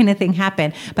would that kind of thing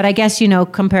happen. But I guess,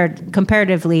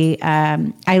 comparatively,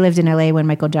 I lived in LA when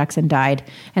Michael Jackson died,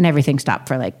 and everything stopped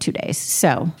for like 2 days.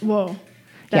 So, whoa,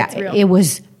 that's real. It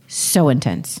was so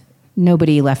intense.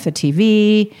 Nobody left the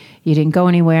TV. You didn't go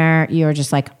anywhere. You were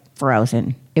just like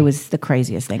frozen. It was the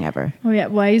craziest thing ever. Oh, yeah.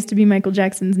 Well, I used to be Michael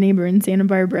Jackson's neighbor in Santa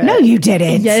Barbara. No, you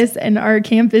didn't. Yes, and our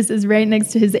campus is right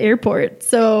next to his airport.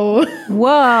 So,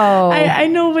 whoa. I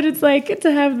know what it's like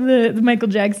to have the Michael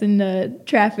Jackson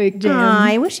traffic jam.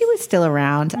 I wish he was still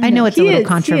around. I know it's a little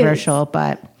controversial,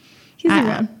 but he's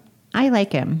around. I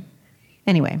like him.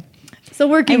 Anyway. So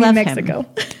working in Mexico.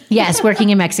 Yes, working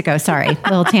in Mexico. Sorry,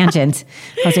 little tangent.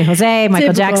 Jose,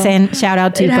 Michael Jackson. Shout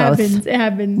out to both. It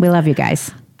happens. We love you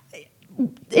guys.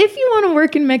 If you want to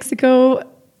work in Mexico,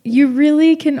 you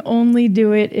really can only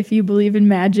do it if you believe in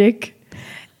magic.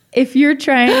 If you're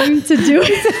trying to do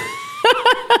it,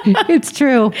 it's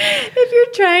true. If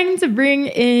you're trying to bring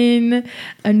in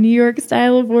a New York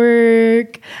style of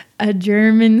work, a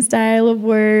German style of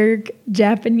work,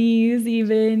 Japanese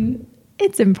even,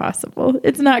 it's impossible.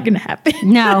 It's not going to happen.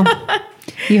 No.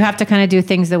 You have to kind of do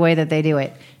things the way that they do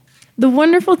it. The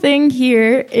wonderful thing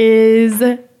here is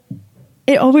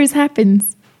it always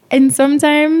happens. And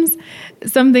sometimes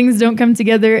some things don't come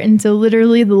together until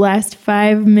literally the last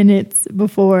 5 minutes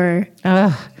before call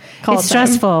it's time.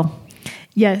 Stressful.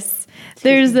 Yes.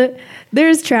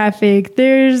 There's traffic.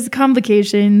 There's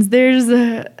complications. There's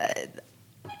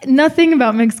nothing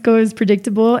about Mexico is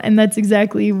predictable. And that's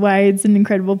exactly why it's an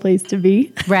incredible place to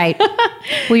be. Right.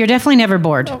 Well, you're definitely never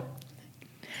bored. Oh,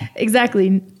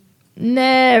 exactly.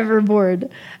 Never bored.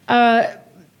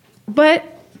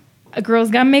 But a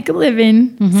girl's got to make a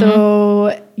living. Mm-hmm.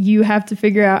 So you have to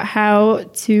figure out how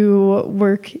to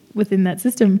work within that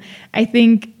system. I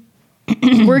think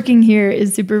working here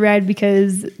is super rad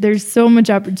because there's so much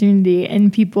opportunity,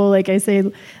 and people, like I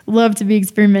say, love to be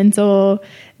experimental.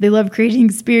 They love creating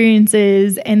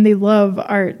experiences, and they love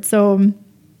art. So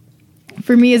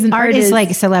for me as an artist, art is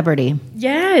like celebrity.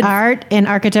 Yeah. Art and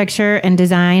architecture and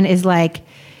design is like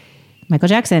Michael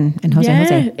Jackson and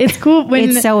Jose. It's cool.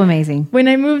 It's so amazing. When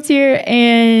I moved here,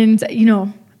 and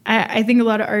I think a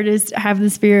lot of artists have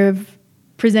this fear of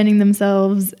presenting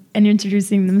themselves and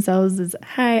introducing themselves as,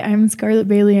 "Hi, I'm Scarlett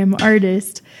Bailey. I'm an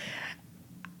artist."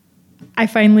 I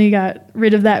finally got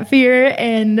rid of that fear,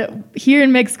 and here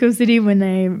in Mexico City, when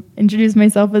I introduce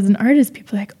myself as an artist,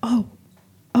 people are like, "Oh,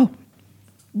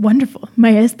 wonderful,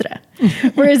 maestra."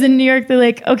 Whereas in New York, they're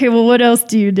like, "Okay, well, what else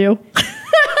do you do?"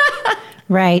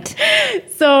 Right.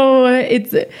 So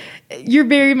you're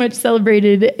very much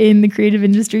celebrated in the creative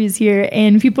industries here,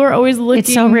 and people are always looking.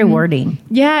 It's so rewarding.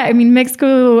 Yeah, I mean,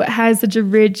 Mexico has such a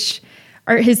rich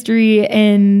art history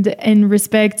and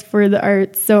respect for the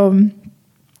arts, so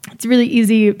it's really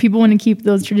easy. People want to keep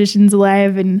those traditions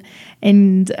alive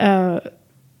and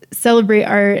celebrate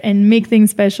art and make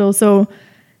things special. So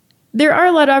there are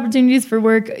a lot of opportunities for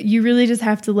work. You really just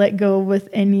have to let go with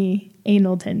any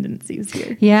anal tendencies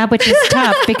here. Yeah, which is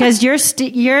tough because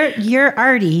you're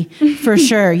arty for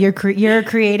sure. You're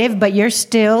creative, but you're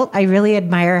still. I really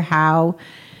admire how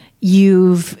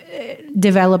you've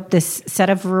developed this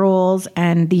set of rules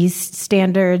and these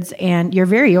standards, and you're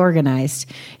very organized.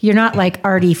 You're not like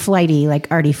arty flighty, like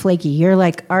arty flaky. You're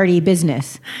like arty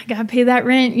business. Gotta pay that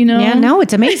rent, Yeah, no,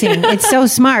 it's amazing. It's so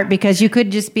smart because you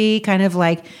could just be kind of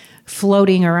like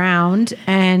floating around,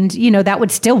 and that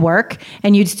would still work,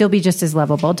 and you'd still be just as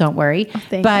lovable. Don't worry. Oh,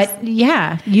 thanks. But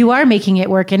yeah, you are making it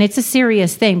work, and it's a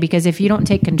serious thing because if you don't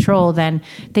take control, then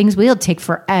things will take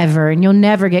forever, and you'll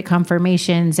never get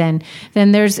confirmations, and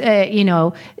then there's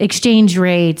exchange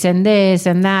rates and this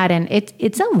and that, and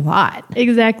it's a lot.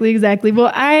 Exactly.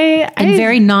 Well, in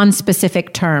very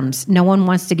non-specific terms. No one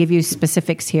wants to give you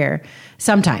specifics here.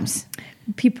 Sometimes.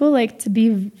 People like to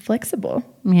be flexible.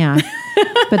 Yeah.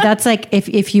 But that's like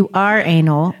if you are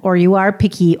anal or you are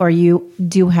picky or you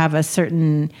do have a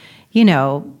certain,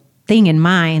 thing in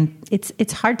mind,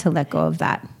 it's hard to let go of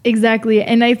that. Exactly.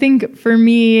 And I think for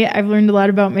me, I've learned a lot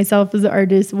about myself as an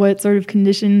artist, what sort of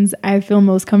conditions I feel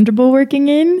most comfortable working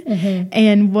in, mm-hmm.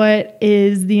 and what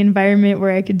is the environment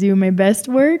where I could do my best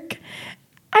work.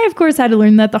 I, of course, had to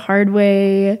learn that the hard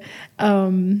way.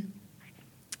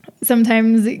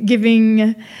 Sometimes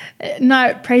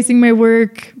not pricing my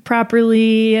work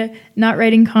properly, not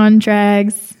writing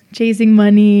contracts, chasing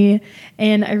money.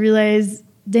 And I realized,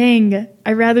 dang,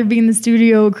 I'd rather be in the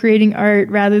studio creating art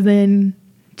rather than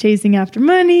chasing after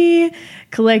money,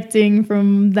 collecting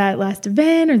from that last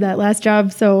event or that last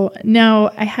job. So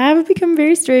now I have become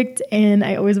very strict, and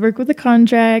I always work with a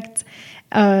contract,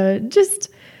 just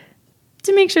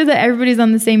to make sure that everybody's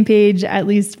on the same page, at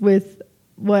least with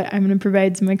what I'm going to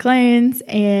provide to my clients.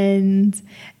 And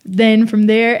then from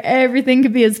there, everything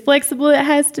could be as flexible as it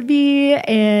has to be.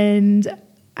 And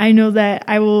I know that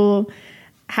I will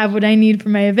have what I need for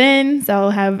my events.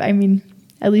 I'll have,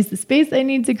 at least the space I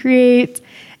need to create.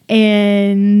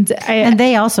 And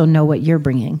they also know what you're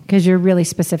bringing, because you're really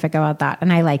specific about that.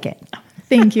 And I like it.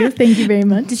 Thank you. Thank you very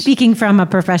much. Speaking from a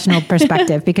professional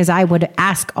perspective, because I would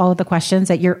ask all of the questions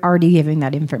that you're already giving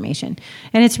that information.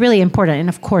 And it's really important. And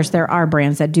of course, there are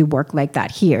brands that do work like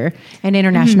that here, and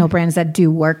international brands that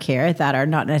do work here that are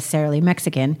not necessarily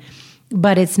Mexican,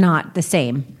 but it's not the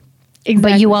same.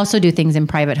 Exactly. But you also do things in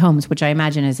private homes, which I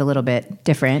imagine is a little bit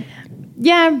different.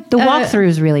 Yeah. The walkthrough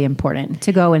is really important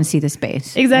to go and see the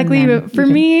space. Exactly. For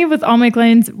me, with all my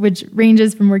clients, which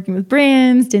ranges from working with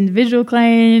brands to individual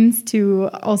clients to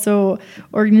also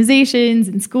organizations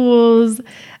and schools,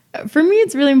 for me,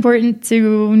 it's really important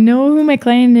to know who my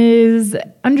client is,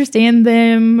 understand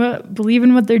them, believe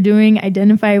in what they're doing,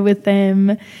 identify with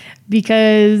them,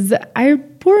 because I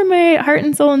pour my heart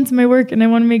and soul into my work, and I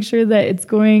want to make sure that it's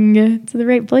going to the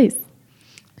right place.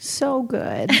 So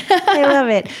good. I love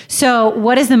it. So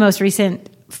what is the most recent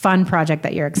fun project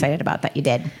that you're excited about that you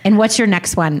did? And what's your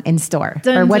next one in store?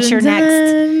 Or what's your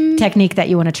next technique that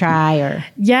you want to try? Or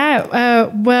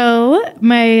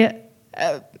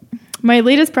my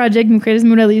latest project, Mujeres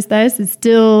Muralistas, is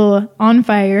still on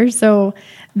fire. So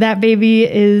that baby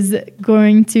is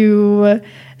going to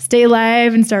stay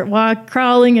alive and start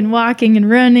crawling and walking and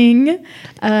running.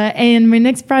 And my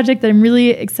next project that I'm really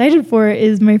excited for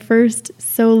is my first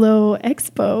solo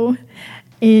expo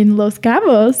in Los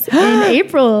Cabos in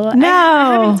April. No.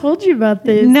 I haven't told you about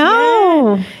this.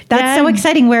 No. Yeah. That's so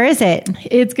exciting. Where is it?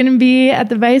 It's going to be at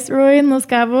the Viceroy in Los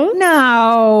Cabos.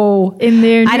 No. In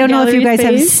their I don't know if you guys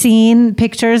have space. seen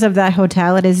pictures of that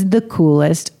hotel. It is the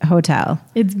coolest hotel.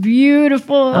 It's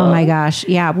beautiful. Oh my gosh.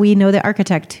 Yeah. We know the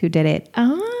architect who did it.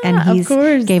 And he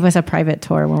gave us a private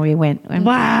tour when we went.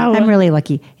 Wow. I'm really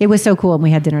lucky. It was so cool. And we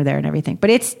had dinner there and everything.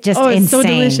 But it's just insane. It's so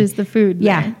delicious, the food.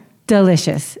 Yeah. There.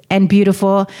 Delicious and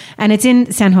beautiful. And it's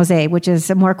in San Jose, which is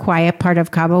a more quiet part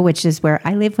of Cabo, which is where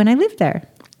I live when I lived there.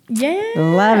 Yeah.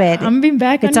 Love it. I'm being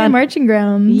back on my marching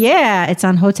grounds. Yeah. It's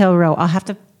on Hotel Row. I'll have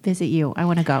to visit you. I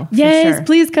want to go. Yes, sure.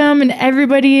 Please come. And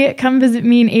everybody come visit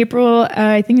me in April.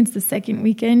 I think it's the second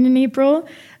weekend in April.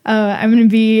 I'm going to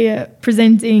be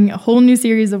presenting a whole new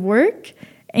series of work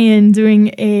and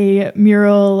doing a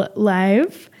mural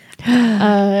live.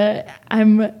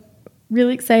 I'm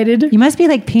really excited. You must be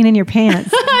like peeing in your pants.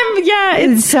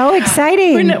 It's so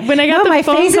exciting. When I got the my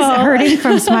phone face call, is hurting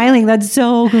from smiling. That's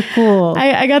so cool.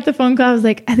 I got the phone call. I was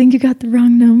like, I think you got the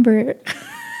wrong number.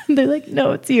 They're like,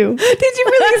 no, it's you. Did you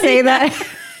really say that?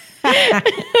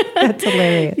 That's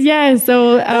hilarious. Yeah,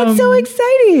 so that's so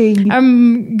exciting.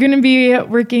 I'm gonna be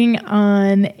working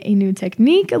on a new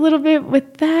technique a little bit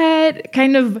with that.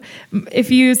 Kind of, if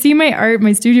you see my art,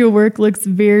 my studio work looks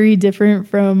very different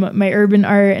from my urban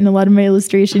art and a lot of my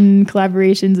illustration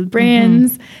collaborations with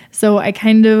brands. So I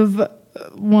kind of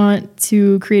want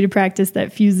to create a practice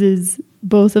that fuses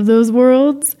both of those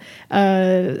worlds.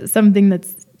 Something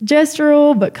that's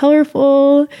gestural but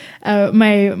colorful.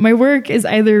 My work is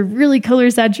either really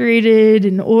color saturated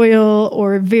and oil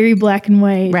or very black and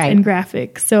white and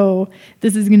graphic. So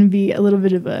this is going to be a little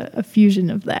bit of a fusion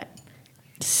of that.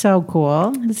 So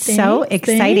cool. So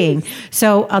exciting. Thanks.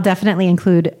 So I'll definitely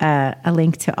include a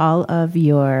link to all of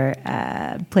your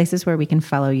places where we can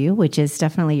follow you, which is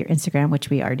definitely your Instagram,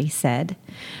 which we already said.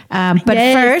 But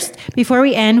first, before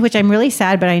we end, which I'm really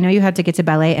sad, but I know you had to get to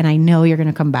ballet and I know you're going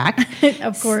to come back.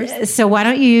 Of course. So why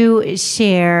don't you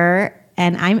share,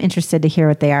 and I'm interested to hear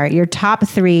what they are, your top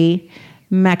 3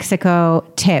 Mexico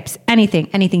tips,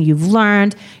 anything you've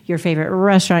learned, your favorite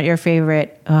restaurant, your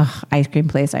favorite ice cream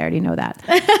place. I already know that.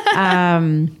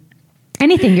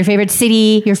 Anything, your favorite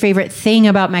city, your favorite thing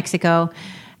about Mexico.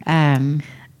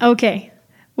 Okay.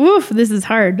 Oof, this is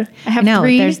hard. I have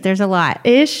 3. There's a lot.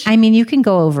 Ish. I mean, you can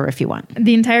go over if you want.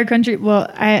 The entire country.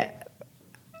 Well, I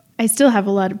still have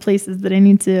a lot of places that I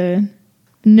need to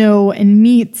know and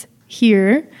meet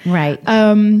here. Right.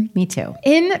 Me too.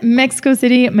 In Mexico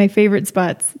City, my favorite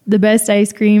spots, the best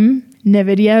ice cream,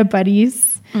 Neveria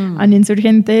Paris. on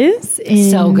Insurgentes in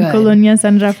So good. Colonia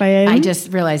San Rafael. I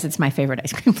just realized it's my favorite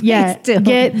ice cream place. Yeah, too.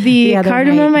 get the other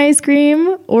cardamom night. ice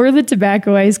cream or the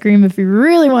tobacco ice cream if you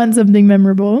really want something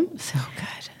memorable. So good.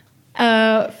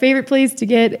 Favorite place to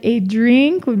get a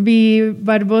drink would be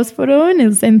Bar Bósforo in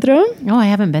El Centro. Oh, I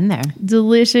haven't been there.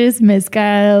 Delicious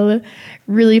mezcal,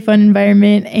 really fun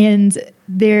environment, and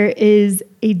there is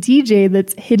a DJ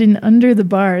that's hidden under the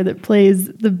bar that plays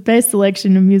the best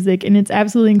selection of music, and it's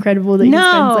absolutely incredible that he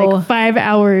spends like 5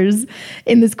 hours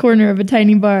in this corner of a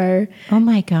tiny bar. Oh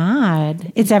my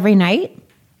God. It's every night?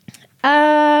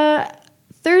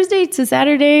 Thursday to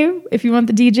Saturday, if you want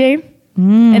the DJ.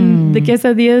 And the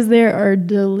quesadillas there are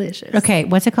delicious. Okay,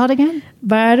 what's it called again?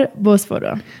 Bar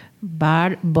Bósforo.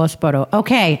 Bar Bósforo.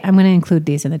 Okay, I'm going to include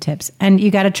these in the tips. And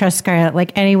you got to trust Scarlett.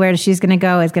 Like anywhere she's going to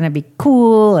go is going to be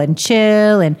cool and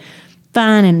chill and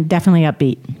fun and definitely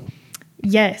upbeat.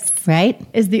 Yes. Right?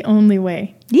 Is the only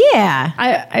way. Yeah.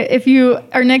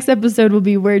 Our next episode will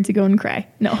be where to go and cry.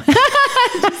 No.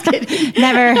 Just kidding.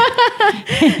 Never.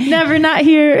 Never, not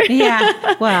here.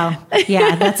 Yeah. Well,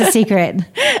 yeah, that's a secret.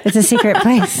 It's a secret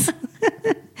place.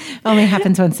 Only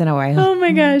happens once in a while. Oh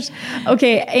my gosh.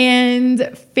 Okay.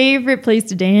 And favorite place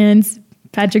to dance?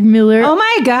 Patrick Miller. Oh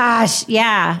my gosh.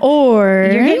 Yeah. Or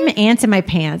You're getting ants in my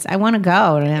pants. I want to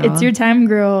go now. it's your time,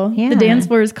 girl. Yeah. The dance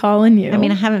floor is calling you. I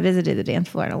mean, I haven't visited the dance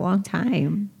floor in a long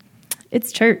time.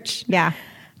 it's church. Yeah.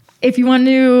 If you want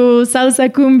to salsa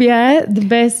cumbia, the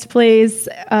best place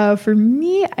for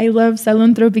me, I love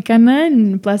Salon Tropicana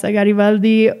in Plaza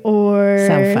Garibaldi or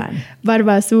So fun.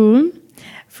 Barba Azul.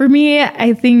 For me,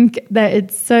 I think that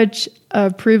it's such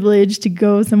a privilege to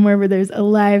go somewhere where there's a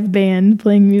live band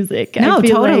playing music. No, I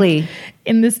feel totally. like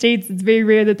in the States, it's very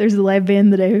rare that there's a live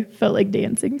band that I felt like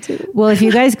dancing to. Well, if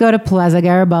you guys go to Plaza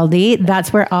Garibaldi,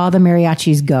 that's where all the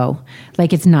mariachis go.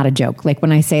 Like, it's not a joke. Like,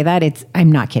 when I say that,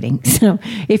 I'm not kidding. So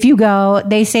if you go,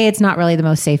 they say it's not really the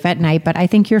most safe at night, but I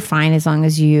think you're fine as long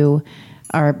as you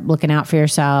are looking out for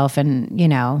yourself and,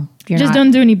 you're Just not,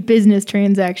 don't do any business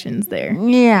transactions there.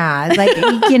 Yeah,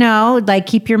 like like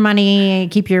keep your money,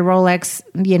 keep your Rolex,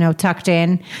 tucked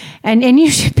in, and you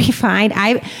should be fine.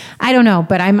 I don't know,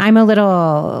 but I'm a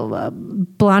little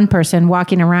blonde person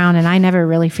walking around, and I never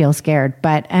really feel scared.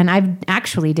 And I've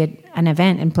actually did an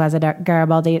event in Plaza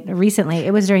Garibaldi recently.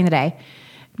 It was during the day.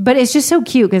 But it's just so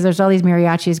cute because there's all these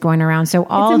mariachis going around. So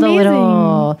all the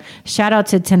little shout out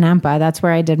to Tenampa. That's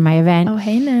where I did my event. Oh,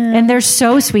 hey now. And they're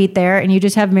so sweet there. And you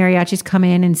just have mariachis come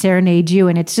in and serenade you.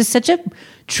 And it's just such a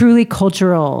truly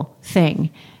cultural thing.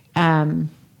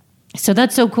 So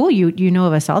that's so cool. You know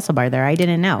of a salsa bar there. I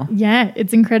didn't know. Yeah,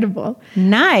 it's incredible.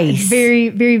 Nice. Very,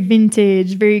 very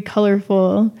vintage, very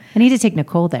colorful. I need to take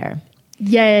Nicole there.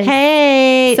 Yes.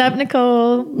 Hey, What's up,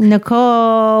 Nicole?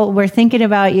 Nicole, we're thinking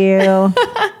about you.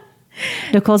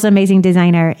 Nicole's an amazing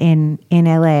designer in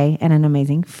LA and an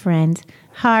amazing friend.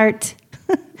 Heart.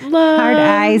 Love. Hard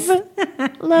eyes.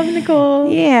 Love Nicole.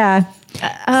 Yeah.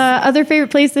 Other favorite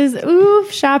places? Ooh,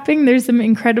 shopping. There's some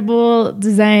incredible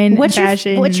design and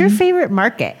fashion. What's your favorite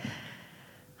market?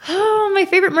 Oh, my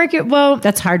favorite market. Well,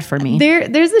 That's hard for me.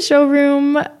 there's a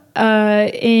showroom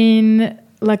in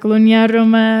La Colonia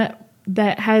Roma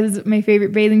that has my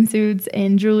favorite bathing suits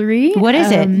and jewelry. What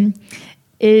is it?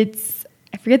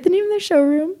 I forget the name of the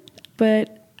showroom,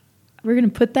 but we're going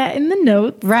to put that in the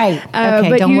notes. Right.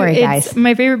 Okay, don't worry, guys. It's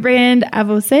my favorite brand,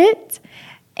 Avoset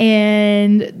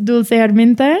and Dulce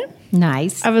Armenta.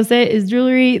 Nice. Avoset is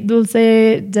jewelry.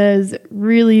 Dulce does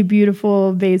really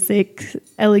beautiful, basic,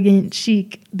 elegant,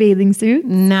 chic bathing suits.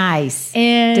 Nice.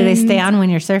 And Do they stay on when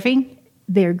you're surfing?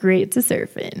 They're great to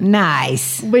surf in.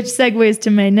 Nice. Which segues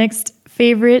to my next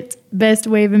favorite, best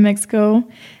wave in Mexico,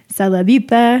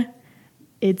 Saladita.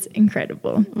 It's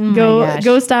incredible.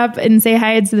 Go stop and say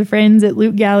hi to the friends at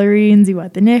Loot Gallery in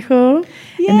Zihuatanejo.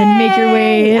 And then make your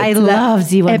way. I to love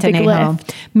that epic Zihuatanejo.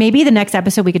 left. Maybe the next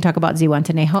episode we can talk about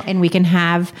Zihuatanejo and we can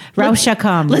have Rausha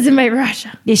come. Let's invite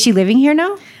Rasha. Is she living here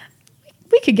now?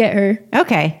 We could get her.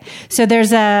 Okay. So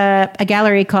there's a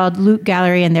gallery called Loot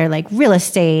Gallery, and they're like real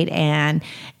estate and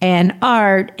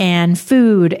art and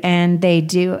food, and they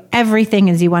do everything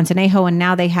in Zihuatanejo, and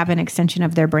now they have an extension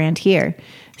of their brand here.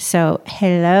 So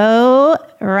hello,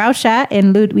 Rausha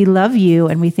and Loot, we love you,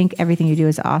 and we think everything you do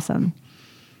is awesome.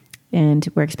 And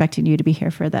we're expecting you to be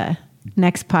here for the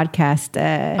next podcast.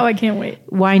 I can't wait.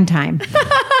 Wine time.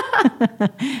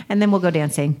 And then we'll go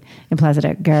dancing in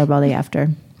Plaza Garibaldi after.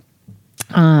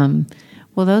 Well,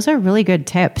 those are really good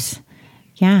tips.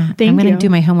 Yeah. I'm going to do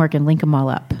my homework and link them all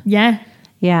up. Yeah.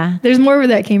 Yeah. There's more where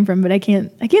that came from, but I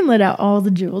can't let out all the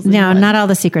jewels. No, not all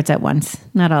the secrets at once.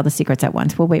 Not all the secrets at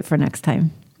once. We'll wait for next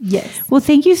time. Yes. Well,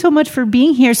 thank you so much for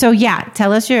being here. So yeah,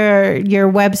 tell us your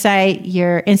website,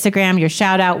 your Instagram, your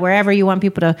shout out, wherever you want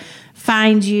people to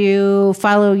find you,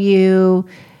 follow you.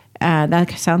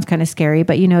 That sounds kind of scary,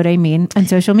 but you know what I mean. On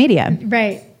social media.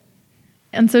 Right.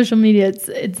 On social media,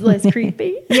 it's less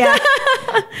creepy. Yeah.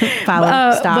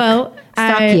 Follow, stalk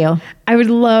you. I would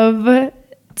love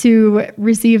to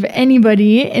receive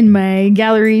anybody in my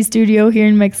gallery studio here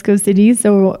in Mexico City.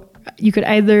 So you could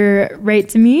either write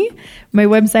to me. My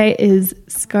website is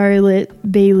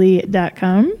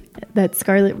scarlettbailey.com. That's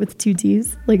Scarlett with 2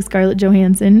 T's, like Scarlett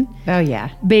Johansson. Oh, yeah.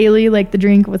 Bailey, like the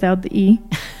drink without the E.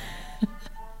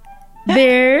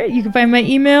 There, you can find my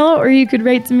email, or you could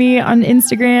write to me on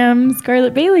Instagram,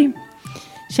 Scarlett Bailey.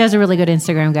 She has a really good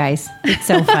Instagram, guys. It's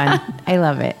so fun. I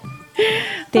love it.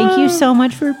 Thank you so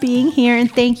much for being here,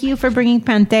 and thank you for bringing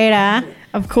Pantera.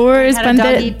 Of course,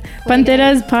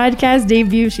 Pantera's podcast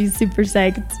debut. She's super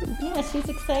psyched. Yeah, she's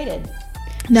excited.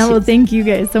 No, well, thank you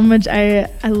guys so much. I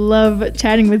love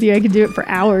chatting with you. I could do it for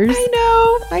hours. I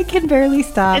know. I can barely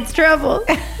stop. It's trouble,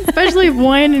 especially if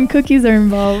wine and cookies are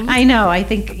involved. I know. I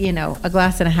think, a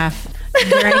glass and a half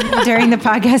during the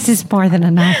podcast is more than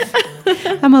enough.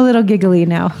 I'm a little giggly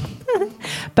now.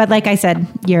 But like I said,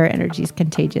 your energy is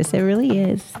contagious. It really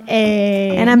is.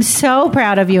 Hey. And I'm so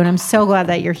proud of you, and I'm so glad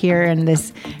that you're here in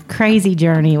this crazy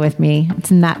journey with me.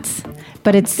 It's nuts.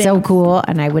 But it's so cool,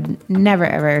 and I would never,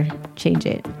 ever change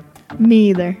it. Me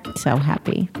either. So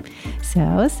happy.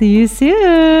 So, see you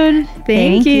soon.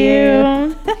 Thank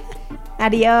you.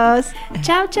 Adios.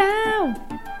 Ciao, ciao.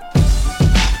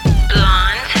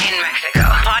 Blondes in Mexico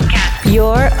podcast.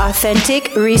 Your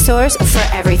authentic resource for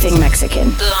everything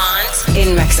Mexican. Blondes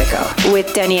in Mexico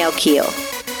with Danielle Keel.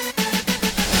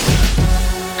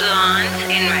 Blondes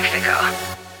in Mexico.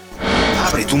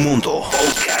 Abre tu mundo.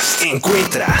 Podcast.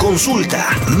 Encuentra,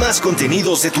 consulta más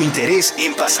contenidos de tu interés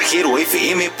en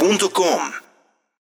pasajerofm.com.